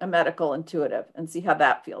be a medical intuitive, and see how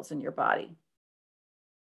that feels in your body?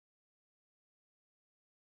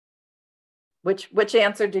 Which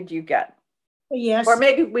answer did you get? Yes. Or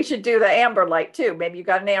maybe we should do the amber light too. Maybe you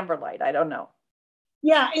got an amber light. I don't know.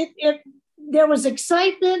 Yeah, there was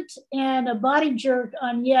excitement and a body jerk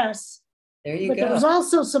on yes. There you but go. There was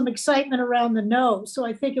also some excitement around the no. So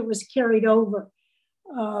I think it was carried over.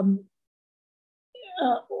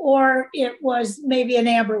 Or it was maybe an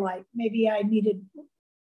amber light. Maybe I needed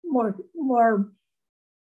more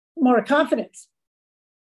confidence.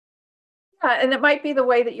 And it might be the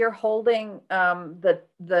way that you're holding the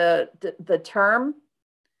term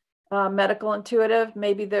medical intuitive.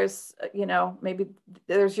 Maybe there's, maybe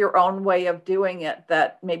there's your own way of doing it,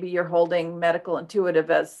 that maybe you're holding medical intuitive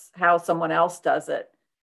as how someone else does it.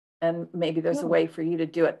 And maybe there's a way for you to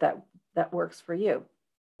do it that works for you.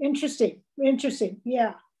 Interesting.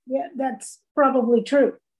 Yeah, that's probably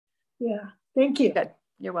true. Yeah, thank you. Good.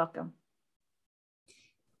 You're welcome.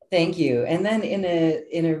 Thank you. And then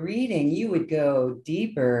in a reading, you would go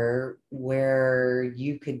deeper where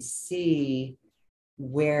you could see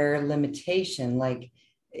where limitation, like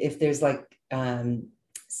if there's like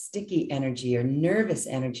sticky energy or nervous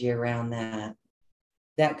energy around that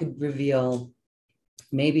could reveal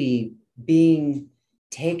maybe being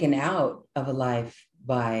taken out of a life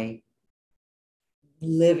by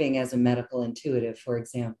living as a medical intuitive, for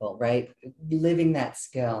example, right? Living that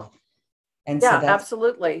skill. And yeah, so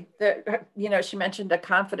absolutely. There, she mentioned a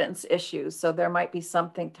confidence issue. So there might be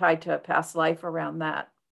something tied to a past life around that.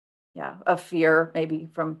 Yeah, a fear maybe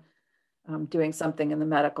from doing something in the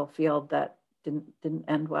medical field that didn't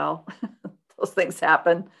end well. Those things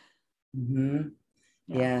happen. Mm-hmm.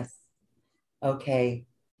 Yeah. Yes. Okay,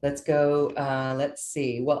 let's go. Let's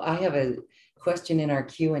see. Well, I have a question in our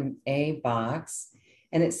Q&A box,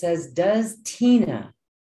 and it says, does Tina,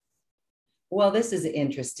 well, this is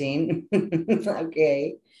interesting.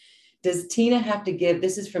 Okay. Does Tina have to give,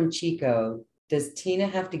 this is from Chico, does Tina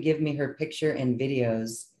have to give me her picture and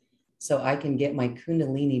videos so I can get my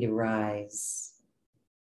Kundalini to rise?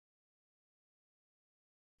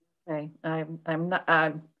 Okay,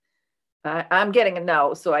 I'm getting a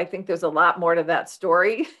no, so I think there's a lot more to that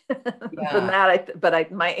story than that.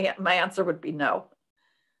 But my answer would be no.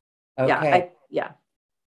 Okay. Yeah.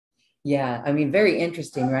 Yeah, I mean, very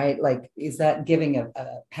interesting, right? Like, is that giving a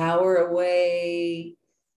power away,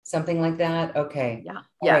 something like that? Okay. Yeah. All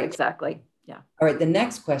Yeah. right. Exactly. Yeah. All right. The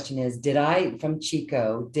next question is: from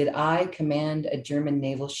Chico, did I command a German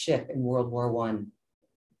naval ship in World War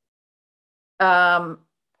I?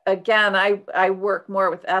 Again, I work more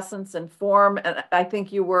with essence and form, and I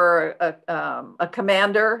think you were a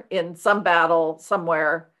commander in some battle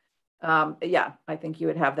somewhere. Yeah, I think you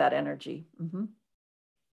would have that energy. Mm-hmm.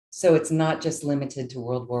 So it's not just limited to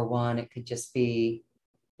World War I. It could just be,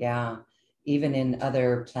 even in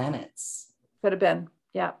other planets. Could have been,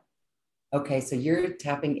 yeah. Okay, so you're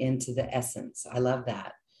tapping into the essence. I love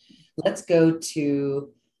that. Let's go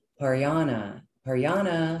to Pariana.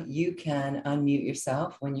 Pariana, you can unmute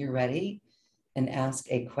yourself when you're ready and ask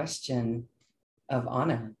a question of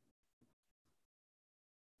Anna.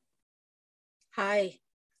 Hi.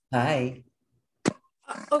 Hi.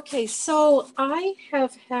 Okay, so I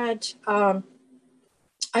have had, I've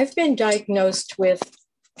been diagnosed with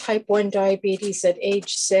type 1 diabetes at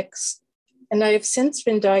age 6, and I have since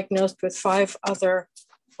been diagnosed with 5 other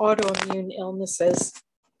autoimmune illnesses.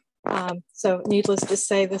 So needless to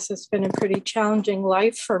say, this has been a pretty challenging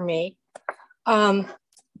life for me. I'm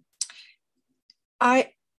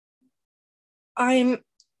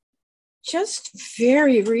just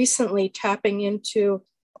very recently tapping into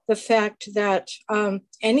the fact that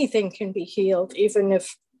anything can be healed, even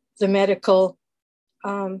if the medical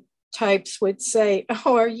types would say,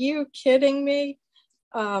 oh, are you kidding me?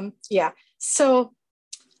 Yeah, so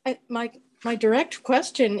my direct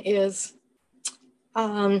question is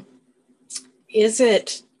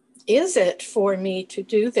it for me to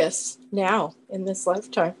do this now in this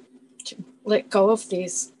lifetime, to let go of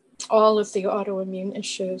all of the autoimmune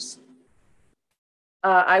issues?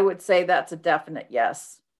 I would say that's a definite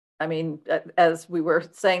yes. I mean, as we were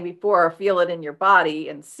saying before, feel it in your body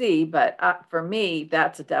and see, but for me,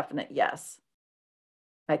 that's a definite yes.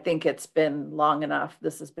 I think it's been long enough.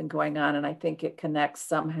 This has been going on, and I think it connects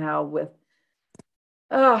somehow with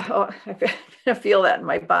I feel that in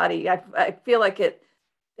my body. I feel like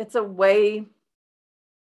it's a way,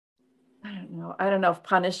 I don't know if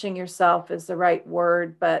punishing yourself is the right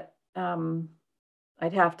word, but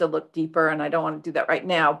I'd have to look deeper, and I don't want to do that right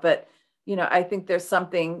now. But, I think there's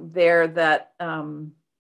something there that from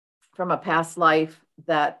a past life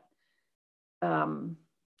that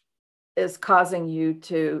is causing you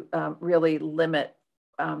to really limit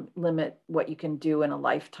what you can do in a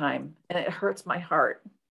lifetime. And it hurts my heart.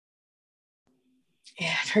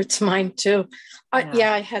 Yeah, it hurts mine too.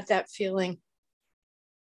 Yeah, I had that feeling.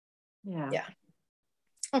 Yeah.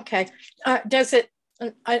 Okay. Does it,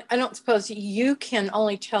 I don't suppose you can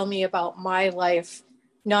only tell me about my life,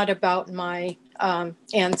 not about my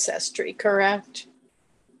ancestry, correct?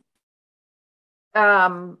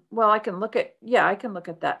 Well, I can look at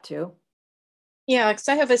that too. Yeah, because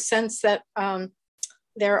I have a sense that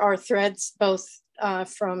there are threads both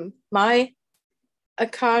from my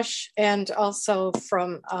Akash and also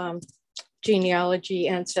from genealogy,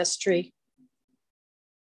 ancestry.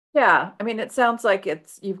 Yeah, I mean, it sounds like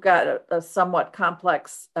you've got a somewhat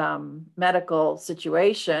complex medical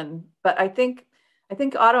situation, but I think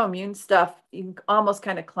autoimmune stuff, you can almost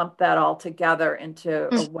kind of clump that all together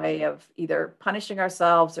into a way of either punishing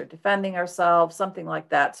ourselves or defending ourselves, something like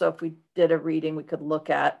that. So if we did a reading, we could look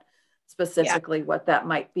at specifically what that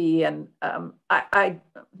might be. And I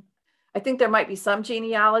think there might be some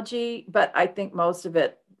genealogy, but I think most of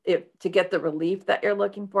it, to get the relief that you're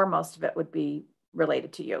looking for, most of it would be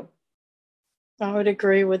related to you. I would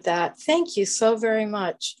agree with that. Thank you so very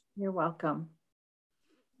much. You're welcome.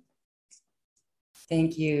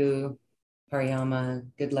 Thank you, Pariyama.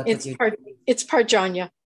 Good luck with you. It's Parjanya.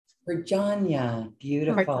 Parjanya.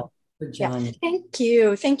 Beautiful. Parjanya. Yeah. Thank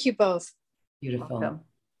you. Thank you both. Beautiful. Welcome.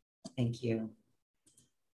 Thank you.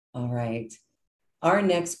 All right. Our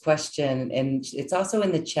next question, and it's also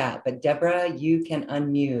in the chat, but Deborah, you can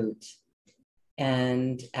unmute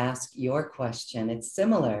and ask your question. It's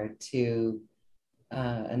similar to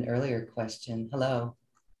an earlier question. Hello.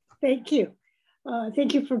 Thank you.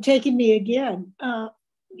 Thank you for taking me again.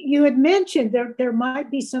 You had mentioned there might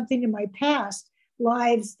be something in my past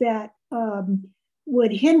lives that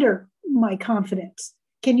would hinder my confidence.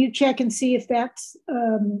 Can you check and see if that's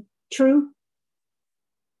true?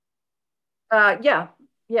 Yeah.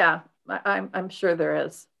 I'm sure there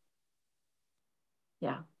is.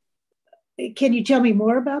 Yeah. Can you tell me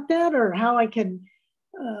more about that, or how I can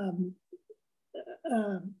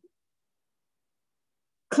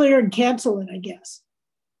clear and cancel it, I guess?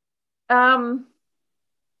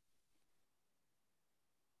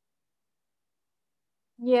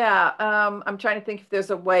 Yeah, I'm trying to think if there's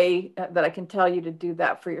a way that I can tell you to do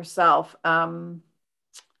that for yourself.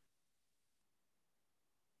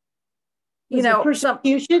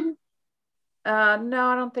 Persecution? No,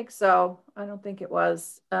 I don't think so. I don't think it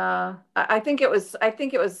was. I think it was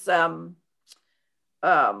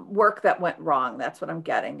work that went wrong. That's what I'm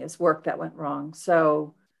getting, is work that went wrong.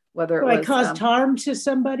 So whether it was I caused harm to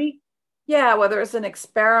somebody? Yeah, whether it's an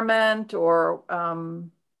experiment or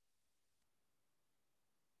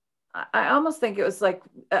I almost think it was like,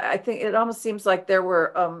 I think it almost seems like there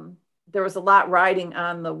was a lot riding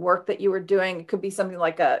on the work that you were doing. It could be something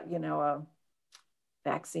like a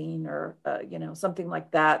vaccine or something like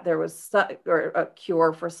that. There was or a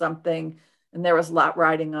cure for something, and there was a lot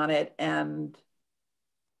riding on it, and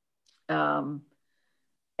there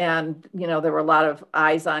were a lot of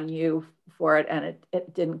eyes on you for it, and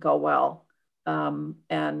it didn't go well.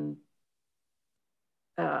 And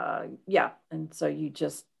so you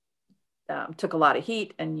just took a lot of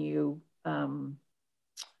heat, and you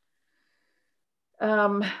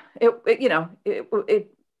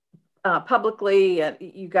publicly,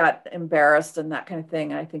 you got embarrassed and that kind of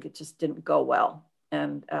thing. I think it just didn't go well.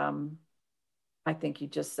 And I think you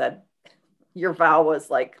just said your vow was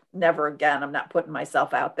like, never again. I'm not putting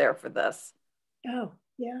myself out there for this. Oh,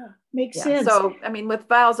 yeah. Makes sense. So, I mean, with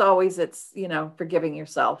vows, always it's, forgiving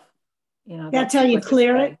yourself. That's how you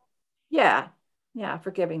clear it? Yeah. Yeah.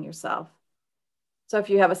 Forgiving yourself. So if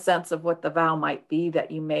you have a sense of what the vow might be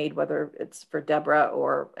that you made, whether it's for Deborah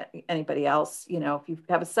or anybody else, if you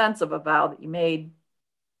have a sense of a vow that you made,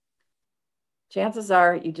 chances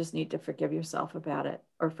are you just need to forgive yourself about it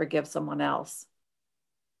or forgive someone else.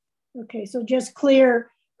 Okay, so just clear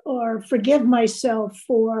or forgive myself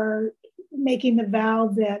for making the vow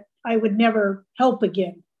that I would never help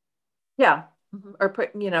again. Yeah, or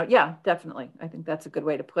definitely. I think that's a good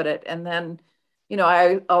way to put it. And then,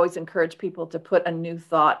 I always encourage people to put a new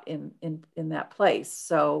thought in that place.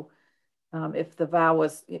 So, if the vow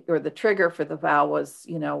was, or the trigger for the vow was,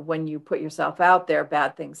 when you put yourself out there,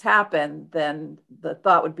 bad things happen, then the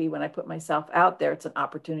thought would be, when I put myself out there, it's an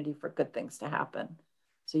opportunity for good things to happen.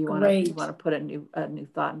 So you want to put a new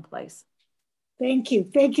thought in place. Thank you.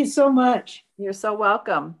 Thank you so much. You're so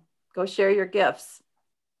welcome. Go share your gifts.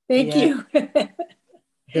 Thank you.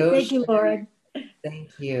 Thank you, Lauren.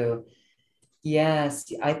 Thank you.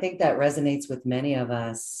 Yes, I think that resonates with many of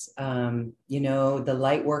us. The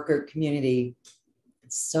light worker community,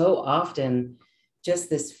 so often just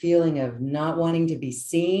this feeling of not wanting to be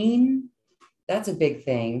seen. That's a big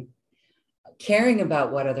thing. Caring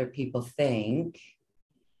about what other people think.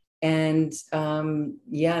 And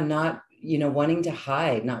not, wanting to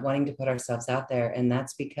hide, not wanting to put ourselves out there. And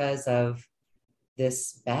that's because of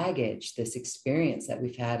this baggage, this experience that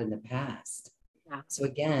we've had in the past. Yeah. So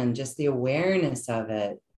again, just the awareness of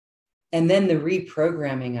it, and then the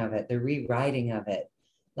reprogramming of it, the rewriting of it.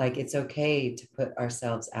 Like, it's okay to put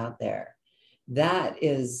ourselves out there. That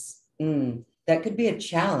is, that could be a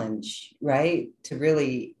challenge, right? To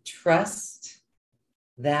really trust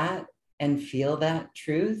that and feel that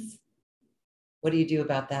truth. What do you do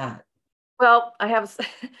about that? Well, I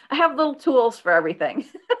have little tools for everything.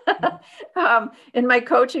 In my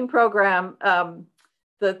coaching program,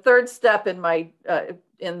 the third step in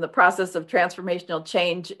the process of transformational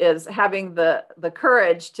change is having the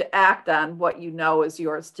courage to act on what you know is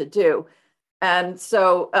yours to do. And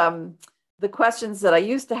so the questions that I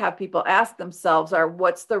used to have people ask themselves are,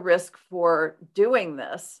 what's the risk for doing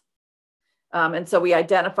this? And so we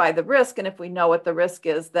identify the risk, and if we know what the risk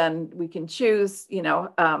is, then we can choose.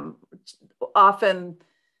 Often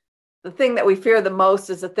the thing that we fear the most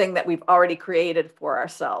is the thing that we've already created for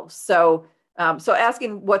ourselves. So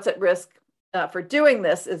asking what's at risk for doing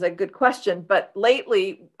this is a good question. But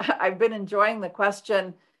lately, I've been enjoying the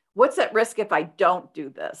question, what's at risk if I don't do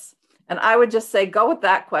this? And I would just say, go with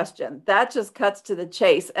that question. That just cuts to the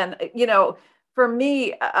chase. And, for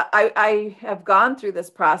me, I have gone through this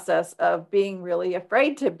process of being really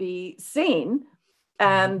afraid to be seen.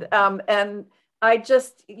 And I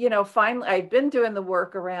just, finally, I've been doing the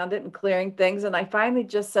work around it and clearing things. And I finally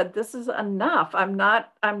just said, this is enough. I'm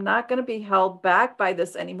not going to be held back by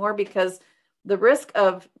this anymore, because the risk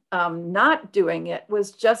of not doing it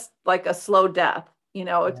was just like a slow death.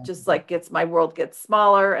 It's just like my world gets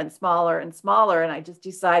smaller and smaller and smaller. And I just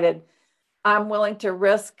decided I'm willing to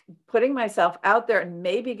risk putting myself out there and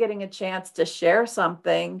maybe getting a chance to share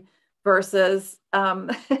something versus,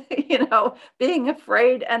 being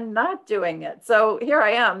afraid and not doing it. So here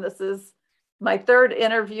I am. This is my third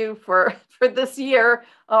interview for this year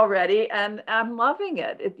already, and I'm loving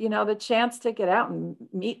it. The chance to get out and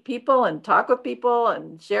meet people and talk with people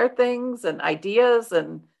and share things and ideas,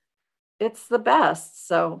 and it's the best.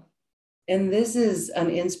 So, and this is an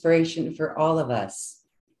inspiration for all of us.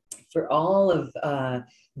 For all of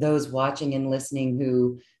those watching and listening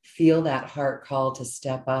who feel that heart call to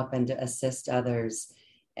step up and to assist others.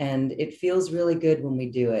 And it feels really good when we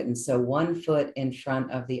do it. And so one foot in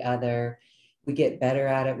front of the other, we get better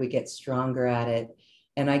at it, we get stronger at it.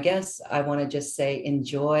 And I guess I want to just say,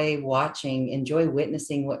 enjoy watching, enjoy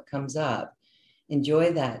witnessing what comes up.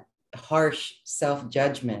 Enjoy that harsh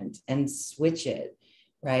self-judgment and switch it,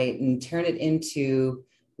 right? And turn it into,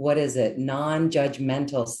 what is it?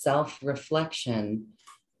 Non-judgmental self-reflection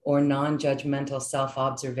or non-judgmental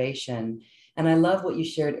self-observation. And I love what you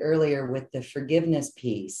shared earlier with the forgiveness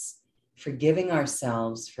piece, forgiving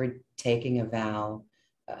ourselves for taking a vow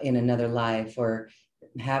in another life or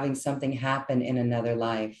having something happen in another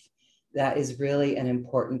life. That is really an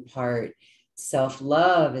important part.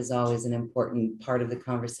 Self-love is always an important part of the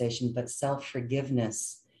conversation, but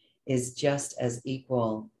self-forgiveness is just as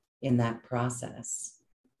equal in that process.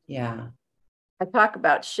 Yeah. I talk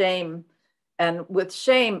about shame, and with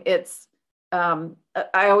shame, it's, I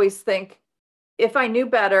always think, if I knew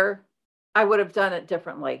better, I would have done it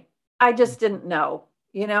differently. I just didn't know,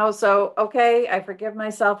 so, okay, I forgive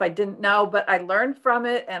myself. I didn't know, but I learned from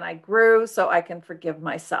it and I grew, so I can forgive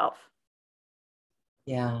myself.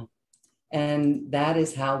 Yeah. And that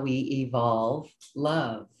is how we evolve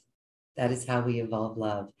love. That is how we evolve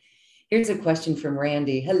love. Here's a question from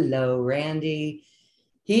Randy. Hello, Randy.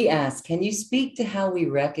 He asks, can you speak to how we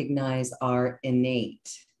recognize our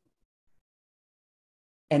innate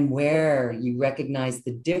and where you recognize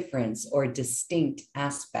the difference or distinct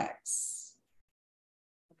aspects?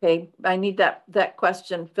 Okay, I need that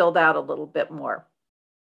question filled out a little bit more.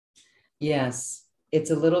 Yes,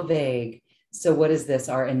 it's a little vague. So what is this?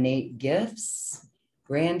 Our innate gifts?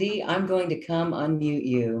 Randy, I'm going to come unmute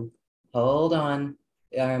you. Hold on.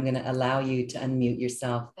 I'm going to allow you to unmute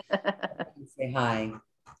yourself. Say hi.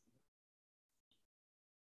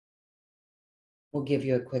 We'll give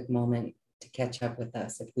you a quick moment to catch up with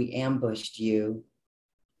us if we ambushed you.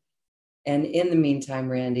 And in the meantime,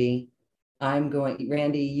 Randy,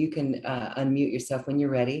 you can unmute yourself when you're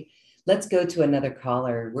ready. Let's go to another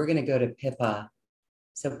caller. We're going to go to Pippa.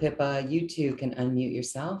 So Pippa, you too can unmute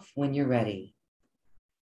yourself when you're ready.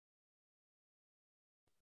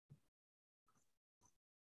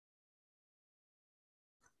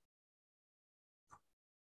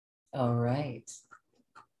 All right.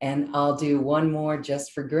 And I'll do one more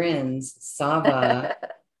just for grins. Sava.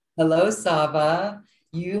 Hello, Sava.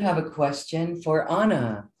 You have a question for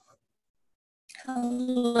Anna.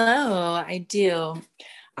 Hello, I do.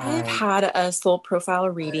 I've had a soul profile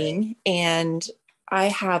reading, and I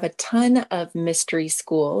have a ton of mystery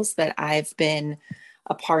schools that I've been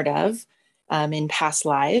a part of in past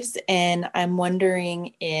lives. And I'm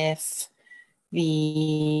wondering if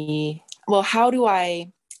how do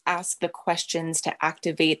I ask the questions to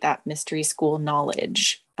activate that mystery school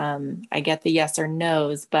knowledge? I get the yes or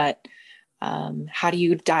no's, but how do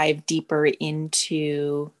you dive deeper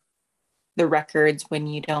into the records when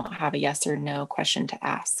you don't have a yes or no question to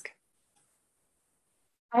ask?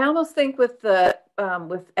 I almost think with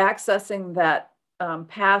accessing that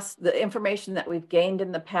the information that we've gained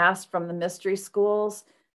in the past from the mystery schools,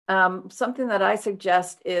 something that I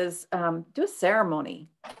suggest is do a ceremony.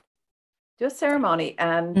 Do a ceremony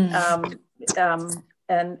and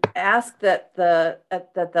ask that the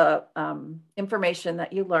information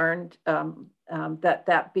that you learned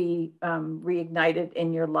that be reignited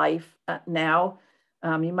in your life now.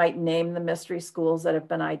 You might name the mystery schools that have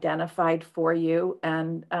been identified for you,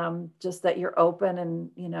 and just that you're open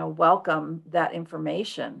and welcome that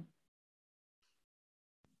information.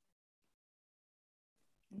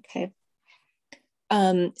 Okay.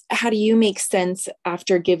 How do you make sense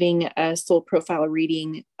after giving a soul profile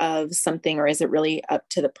reading of something, or is it really up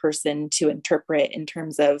to the person to interpret in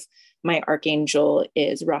terms of my archangel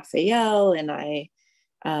is Raphael and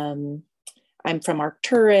I'm from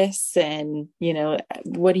Arcturus, and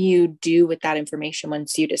what do you do with that information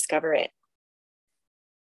once you discover it?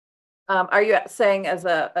 Are you saying as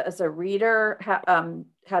a reader,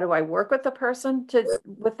 how do I work with the person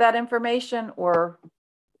with that information, or?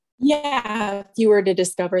 Yeah, if you were to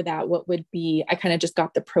discover that, what would be, I kind of just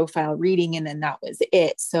got the profile reading and then that was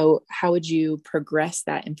it. So how would you progress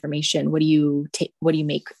that information? What do you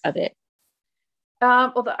make of it?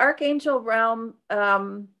 Well, the archangel realm,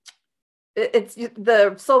 it's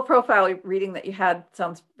the soul profile reading that you had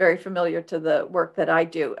sounds very familiar to the work that I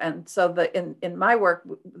do. And so in my work,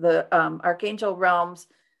 the archangel realms,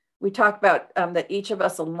 we talk about that each of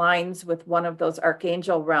us aligns with one of those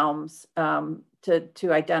archangel realms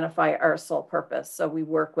to identify our soul purpose. So we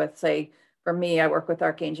work with, say, for me, I work with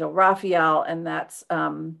Archangel Raphael, and that's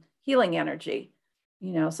healing energy,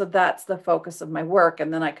 so that's the focus of my work.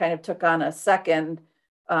 And then I kind of took on a second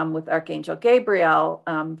with Archangel Gabriel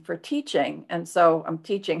for teaching. And so I'm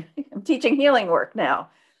teaching healing work now.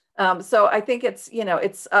 So I think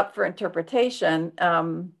it's up for interpretation.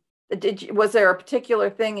 Was there a particular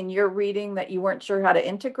thing in your reading that you weren't sure how to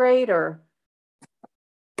integrate, or?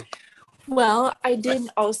 Well, I did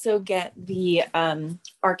also get the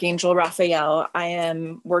Archangel Raphael. I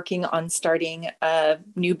am working on starting a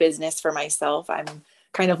new business for myself. I'm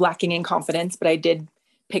kind of lacking in confidence, but I did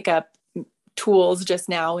pick up tools just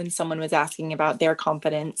now when someone was asking about their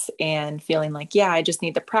confidence and feeling like, yeah, I just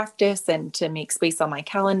need the practice and to make space on my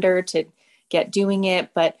calendar to get doing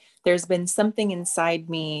it. But there's been something inside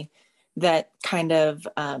me that kind of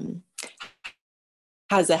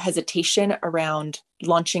has a hesitation around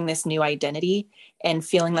launching this new identity and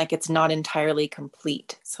feeling like it's not entirely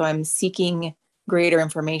complete. So I'm seeking greater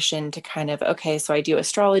information to kind of, okay, so I do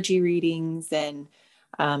astrology readings and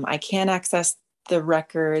I can access the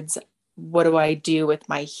records. What do I do with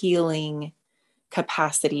my healing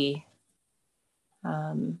capacity?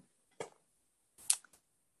 And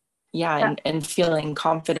feeling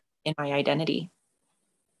confident in my identity.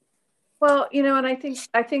 Well, and I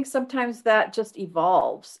think sometimes that just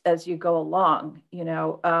evolves as you go along,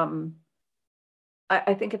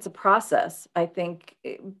 I think it's a process. I think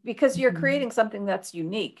because you're creating something that's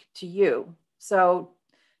unique to you. So,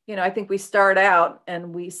 I think we start out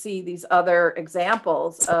and we see these other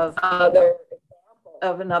examples of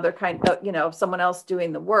another kind of, someone else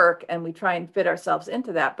doing the work, and we try and fit ourselves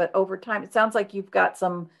into that. But over time, it sounds like you've got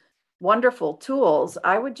some wonderful tools.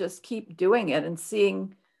 I would just keep doing it and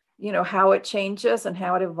seeing how it changes and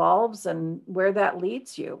how it evolves and where that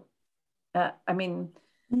leads you. What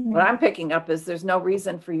I'm picking up is there's no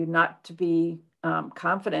reason for you not to be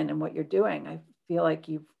confident in what you're doing. I feel like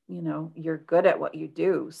you're good at what you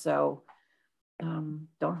do. So don't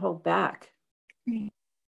hold back.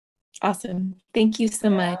 Awesome. Thank you so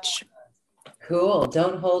much. Cool.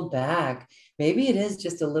 Don't hold back. Maybe it is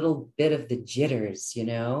just a little bit of the jitters, you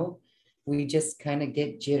know? We just kind of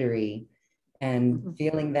get jittery and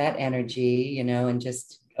feeling that energy, you know, and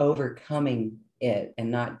just overcoming it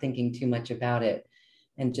and not thinking too much about it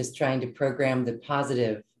and just trying to program the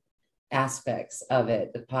positive aspects of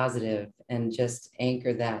it, the positive, and just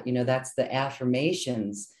anchor that. You know, that's the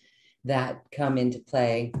affirmations that come into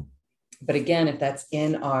play. But again, if that's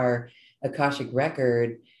in our Akashic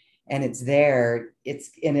record and it's there,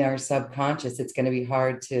 it's in our subconscious, it's going to be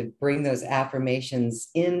hard to bring those affirmations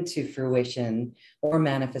into fruition or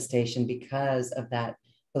manifestation because of that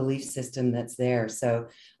belief system that's there. So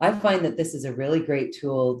I find that this is a really great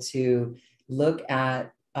tool to look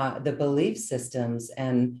at the belief systems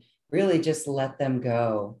and really just let them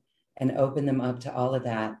go and open them up to all of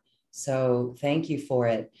that. So thank you for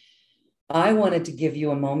it. I wanted to give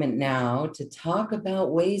you a moment now to talk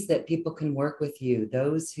about ways that people can work with you,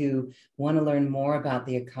 those who want to learn more about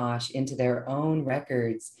the Akash into their own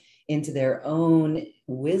records, into their own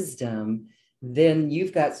wisdom. Then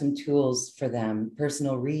you've got some tools for them,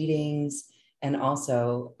 personal readings, and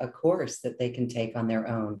also a course that they can take on their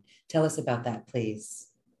own. Tell us about that, please.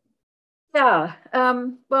 Yeah.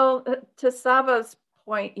 Well, to Sava's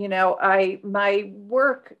point, you know,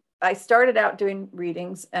 I started out doing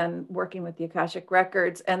readings and working with the Akashic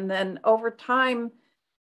Records. And then over time,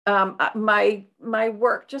 my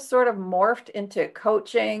work just sort of morphed into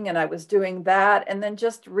coaching, and I was doing that. And then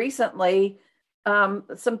just recently, some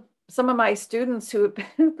of my students who've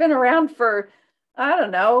been around for, I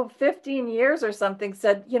don't know, 15 years or something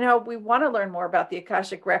said, you know, we want to learn more about the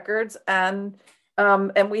Akashic Records. And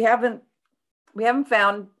we haven't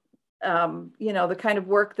found, you know, the kind of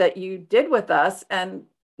work that you did with us. And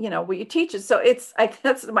you know, will you teach it? So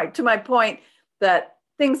that's to my point that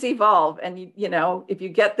things evolve, and you know, if you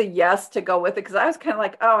get the yes to go with it, because I was kind of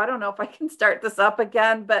like, oh, I don't know if I can start this up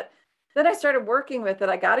again, but then I started working with it.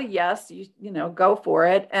 I got a yes, you know, go for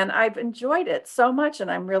it, and I've enjoyed it so much, and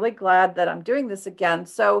I'm really glad that I'm doing this again.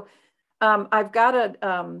 So I've got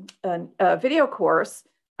a video course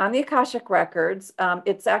on the Akashic Records.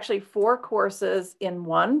 It's actually 4 courses in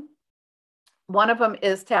one. One of them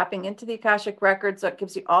is tapping into the Akashic Records. So it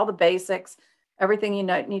gives you all the basics, everything you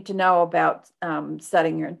need to know about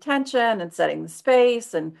setting your intention and setting the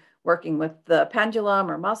space and working with the pendulum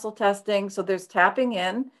or muscle testing. So there's tapping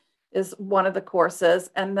in is one of the courses.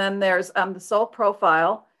 And then there's the soul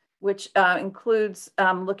profile, which includes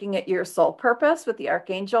looking at your soul purpose with the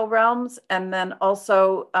archangel realms, and then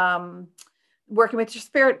also working with your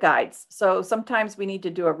spirit guides. So sometimes we need to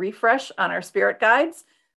do a refresh on our spirit guides.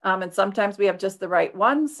 And sometimes we have just the right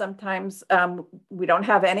ones. Sometimes we don't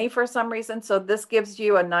have any for some reason. So this gives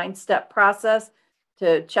you a 9-step process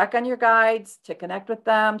to check on your guides, to connect with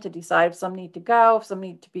them, to decide if some need to go, if some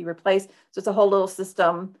need to be replaced. So it's a whole little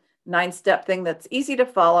system, 9-step thing that's easy to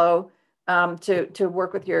follow to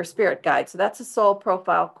work with your spirit guide. So that's a soul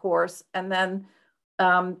profile course. And then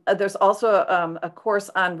there's also a course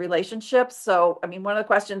on relationships. So, I mean, one of the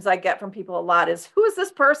questions I get from people a lot is, who is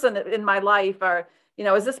this person in my life? Or, you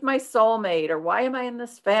know, is this my soulmate, or why am I in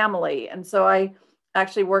this family? And so I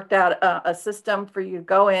actually worked out a system for you to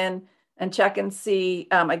go in and check and see.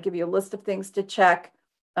 I give you a list of things to check.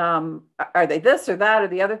 Are they this or that or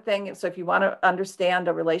the other thing? So if you want to understand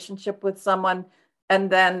a relationship with someone, and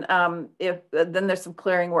then then there's some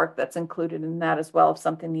clearing work that's included in that as well if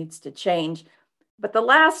something needs to change. But the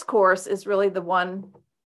last course is really the one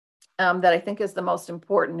that I think is the most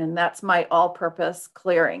important, and that's my all-purpose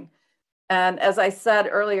clearing. And as I said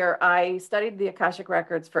earlier, I studied the Akashic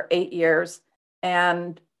Records for 8 years,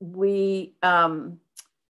 and we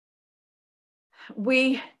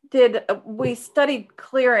studied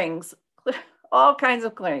clearings, all kinds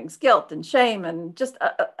of clearings, guilt and shame, and just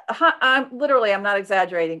I'm not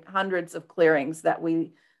exaggerating, hundreds of clearings that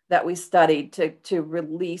we studied to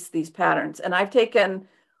release these patterns. And I've taken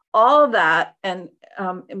all of that and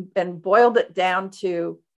boiled it down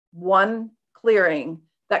to one clearing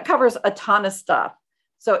that covers a ton of stuff.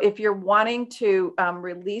 So if you're wanting to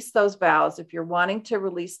release those vows, if you're wanting to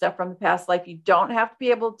release stuff from the past life, you don't have to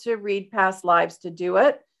be able to read past lives to do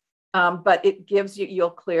it. But it gives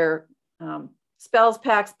you'll clear spells,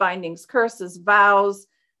 pacts, bindings, curses, vows,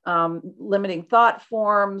 limiting thought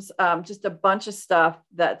forms, just a bunch of stuff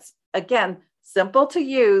that's, again, simple to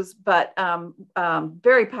use, but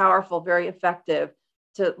very powerful, very effective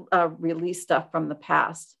to release stuff from the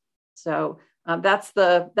past. So that's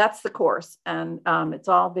the course, and it's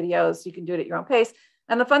all videos. You can do it at your own pace.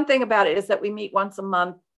 And the fun thing about it is that we meet once a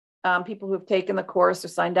month. People who have taken the course or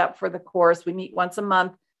signed up for the course, we meet once a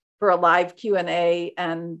month for a live Q&A,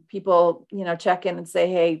 and people, check in and say,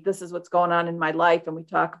 hey, this is what's going on in my life. And we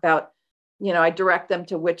talk about, I direct them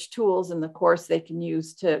to which tools in the course they can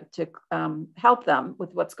use to help them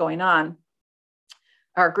with what's going on.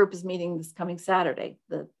 Our group is meeting this coming Saturday,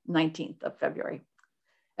 the 19th of February.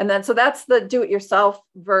 And then, so that's the do-it-yourself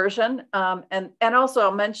version. And also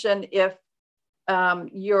I'll mention if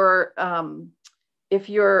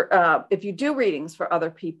you do readings for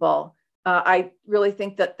other people, I really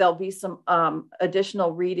think that there'll be some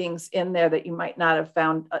additional readings in there that you might not have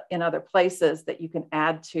found in other places that you can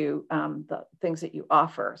add to the things that you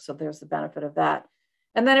offer. So there's the benefit of that.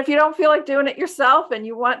 And then if you don't feel like doing it yourself and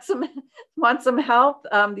you want some help,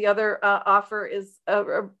 the other offer is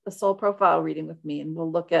a soul profile reading with me. And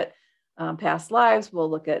we'll look at past lives,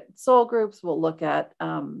 we'll look at soul groups, we'll look at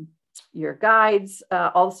your guides,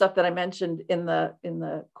 all the stuff that I mentioned in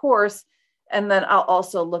the course. And then I'll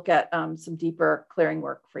also look at some deeper clearing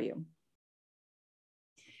work for you.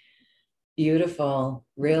 Beautiful,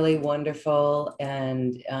 really wonderful.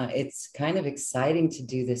 And it's kind of exciting to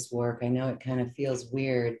do this work. I know it kind of feels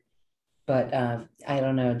weird, but I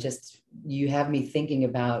don't know, just you have me thinking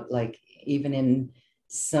about, like, even in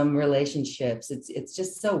some relationships, it's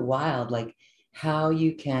just so wild, like how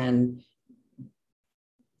you can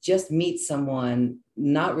just meet someone,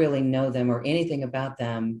 not really know them or anything about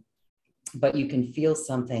them, but you can feel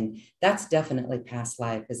something. That's definitely past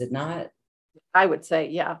life, is it not? I would say,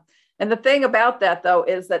 yeah. And the thing about that, though,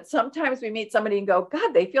 is that sometimes we meet somebody and go,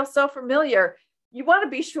 God, they feel so familiar. You want to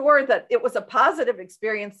be sure that it was a positive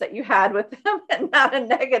experience that you had with them and not a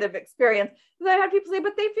negative experience. Because I had people say,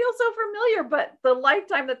 but they feel so familiar, but the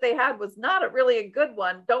lifetime that they had was not really a good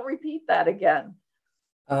one. Don't repeat that again.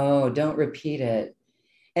 Oh, don't repeat it.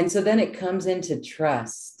 And so then it comes into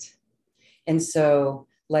trust. And so,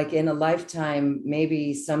 like in a lifetime,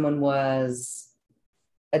 maybe someone was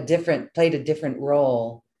played a different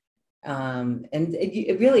role. And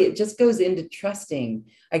it just goes into trusting.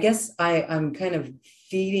 I guess I'm kind of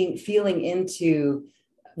feeling into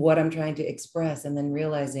what I'm trying to express, and then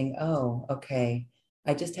realizing, oh, okay,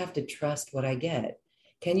 I just have to trust what I get.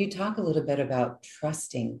 Can you talk a little bit about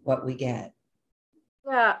trusting what we get?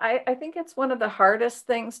 Yeah, I think it's one of the hardest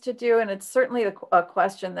things to do. And it's certainly a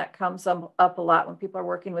question that comes up a lot when people are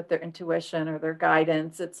working with their intuition or their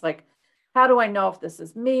guidance. It's like, how do I know if this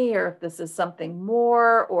is me or if this is something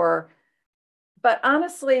more? But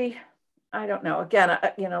honestly, I don't know. Again,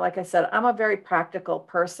 like I said, I'm a very practical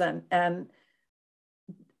person. And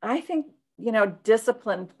I think,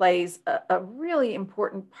 discipline plays a really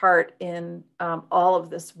important part in all of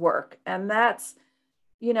this work. And that's,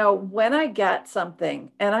 when I get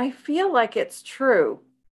something and I feel like it's true,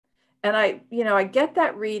 and I get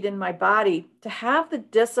that read in my body, to have the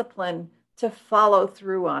discipline to follow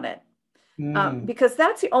through on it. Because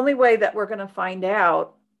that's the only way that we're going to find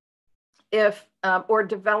out if, or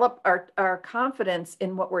develop our confidence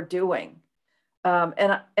in what we're doing.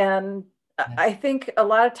 And I think a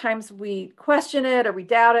lot of times we question it or we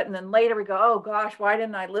doubt it. And then later we go, oh gosh, why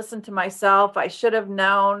didn't I listen to myself? I should have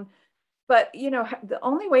known. But, the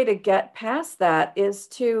only way to get past that is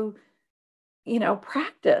to,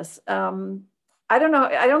 practice. I don't know.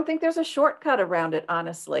 I don't think there's a shortcut around it,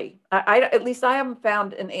 honestly. At least I haven't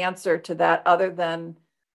found an answer to that other than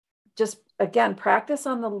just, again, practice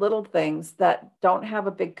on the little things that don't have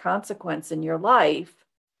a big consequence in your life.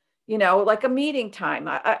 Like a meeting time.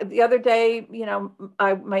 The other day,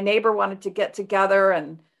 my neighbor wanted to get together,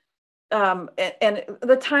 and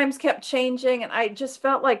the times kept changing, and I just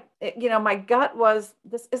felt like, my gut was,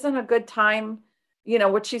 this isn't a good time.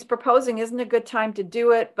 What she's proposing isn't a good time to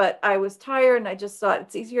do it, but I was tired and I just thought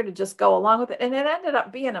it's easier to just go along with it. And it ended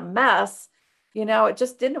up being a mess. It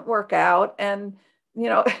just didn't work out. And,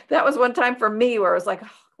 that was one time for me where I was like,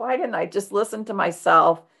 oh, why didn't I just listen to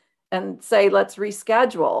myself and say, let's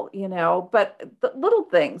reschedule, but the little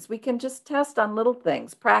things, we can just test on little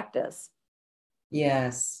things, practice.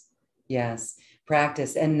 Yes.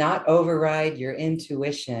 Practice, and not override your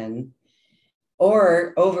intuition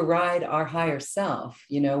or override our higher self.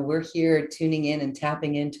 We're here tuning in and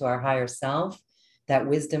tapping into our higher self, that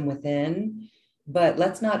wisdom within, but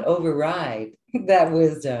let's not override that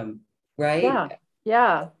wisdom, right?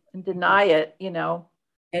 Yeah. And deny it,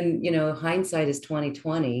 And, hindsight is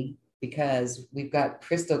 20/20, because we've got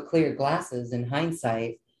crystal clear glasses in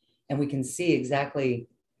hindsight, and we can see exactly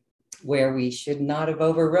where we should not have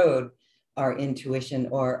overrode our intuition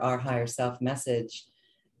or our higher self message.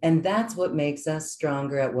 And that's what makes us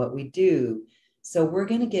stronger at what we do. So we're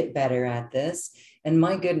going to get better at this. And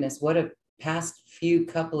my goodness, what a past few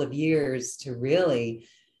couple of years to really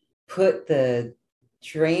put the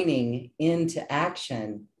training into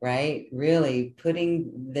action, right? Really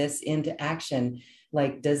putting this into action.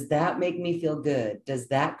 Like, does that make me feel good? Does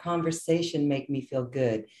that conversation make me feel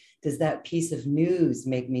good? Does that piece of news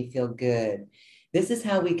make me feel good? This is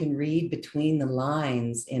how we can read between the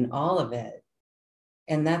lines in all of it.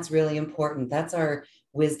 And that's really important. That's our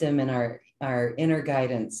wisdom and our inner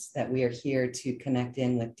guidance that we are here to connect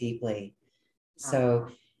in with deeply. So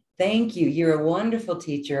thank you. You're a wonderful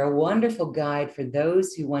teacher, a wonderful guide for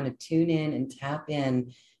those who want to tune in and tap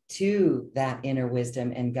in to that inner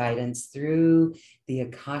wisdom and guidance through the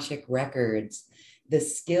Akashic records. The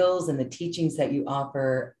skills and the teachings that you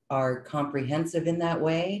offer are comprehensive in that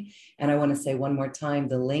way. And I want to say one more time,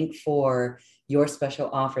 the link for your special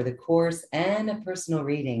offer, the course and a personal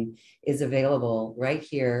reading, is available right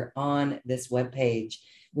here on this webpage.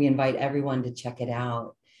 We invite everyone to check it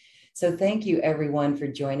out. So thank you everyone for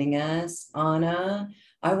joining us. Anna,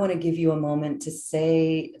 I want to give you a moment to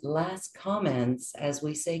say last comments as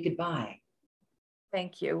we say goodbye.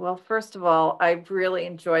 Thank you. Well, first of all, I've really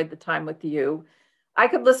enjoyed the time with you. I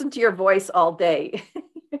could listen to your voice all day.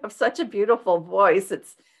 You have such a beautiful voice.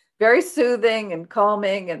 It's very soothing and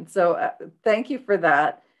calming. And so thank you for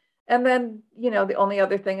that. And then, the only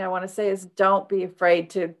other thing I want to say is don't be afraid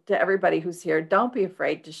to everybody who's here. Don't be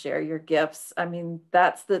afraid to share your gifts. I mean,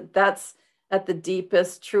 that's at the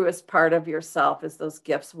deepest, truest part of yourself, is those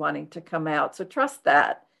gifts wanting to come out. So trust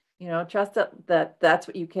that, trust that that's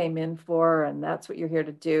what you came in for, and that's what you're here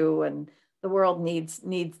to do. And the world needs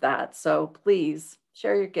that. So please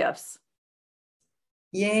share your gifts.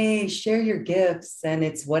 Yay, share your gifts. And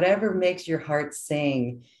it's whatever makes your heart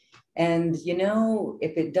sing. And,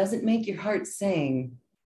 if it doesn't make your heart sing,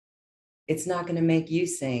 it's not going to make you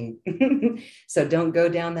sing. So don't go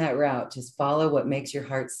down that route. Just follow what makes your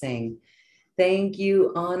heart sing. Thank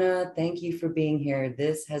you, Anna. Thank you for being here.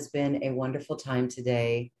 This has been a wonderful time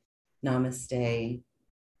today. Namaste.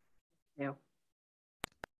 Yeah.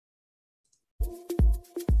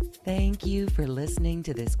 Thank you for listening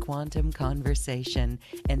to this quantum conversation,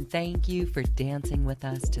 and thank you for dancing with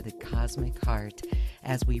us to the cosmic heart.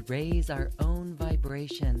 As we raise our own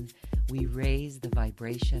vibration, we raise the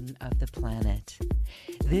vibration of the planet.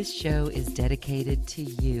 This show is dedicated to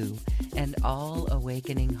you and all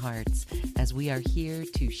awakening hearts, as we are here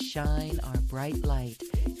to shine our bright light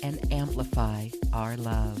and amplify our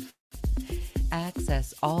love.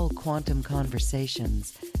 Access all quantum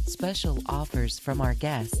conversations, special offers from our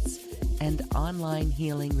guests, and online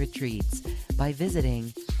healing retreats by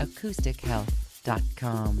visiting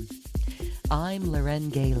acoustichealth.com. I'm Loren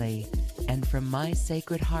Gailey, and from my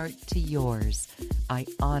sacred heart to yours, I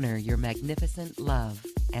honor your magnificent love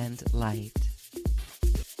and light.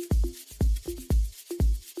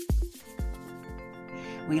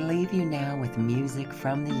 We leave you now with music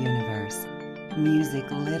from the universe. Music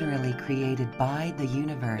literally created by the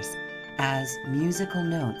universe, as musical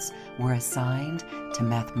notes were assigned to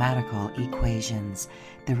mathematical equations.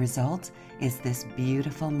 The result is this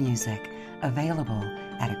beautiful music, available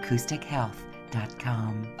at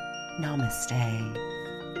acoustichealth.com. Namaste.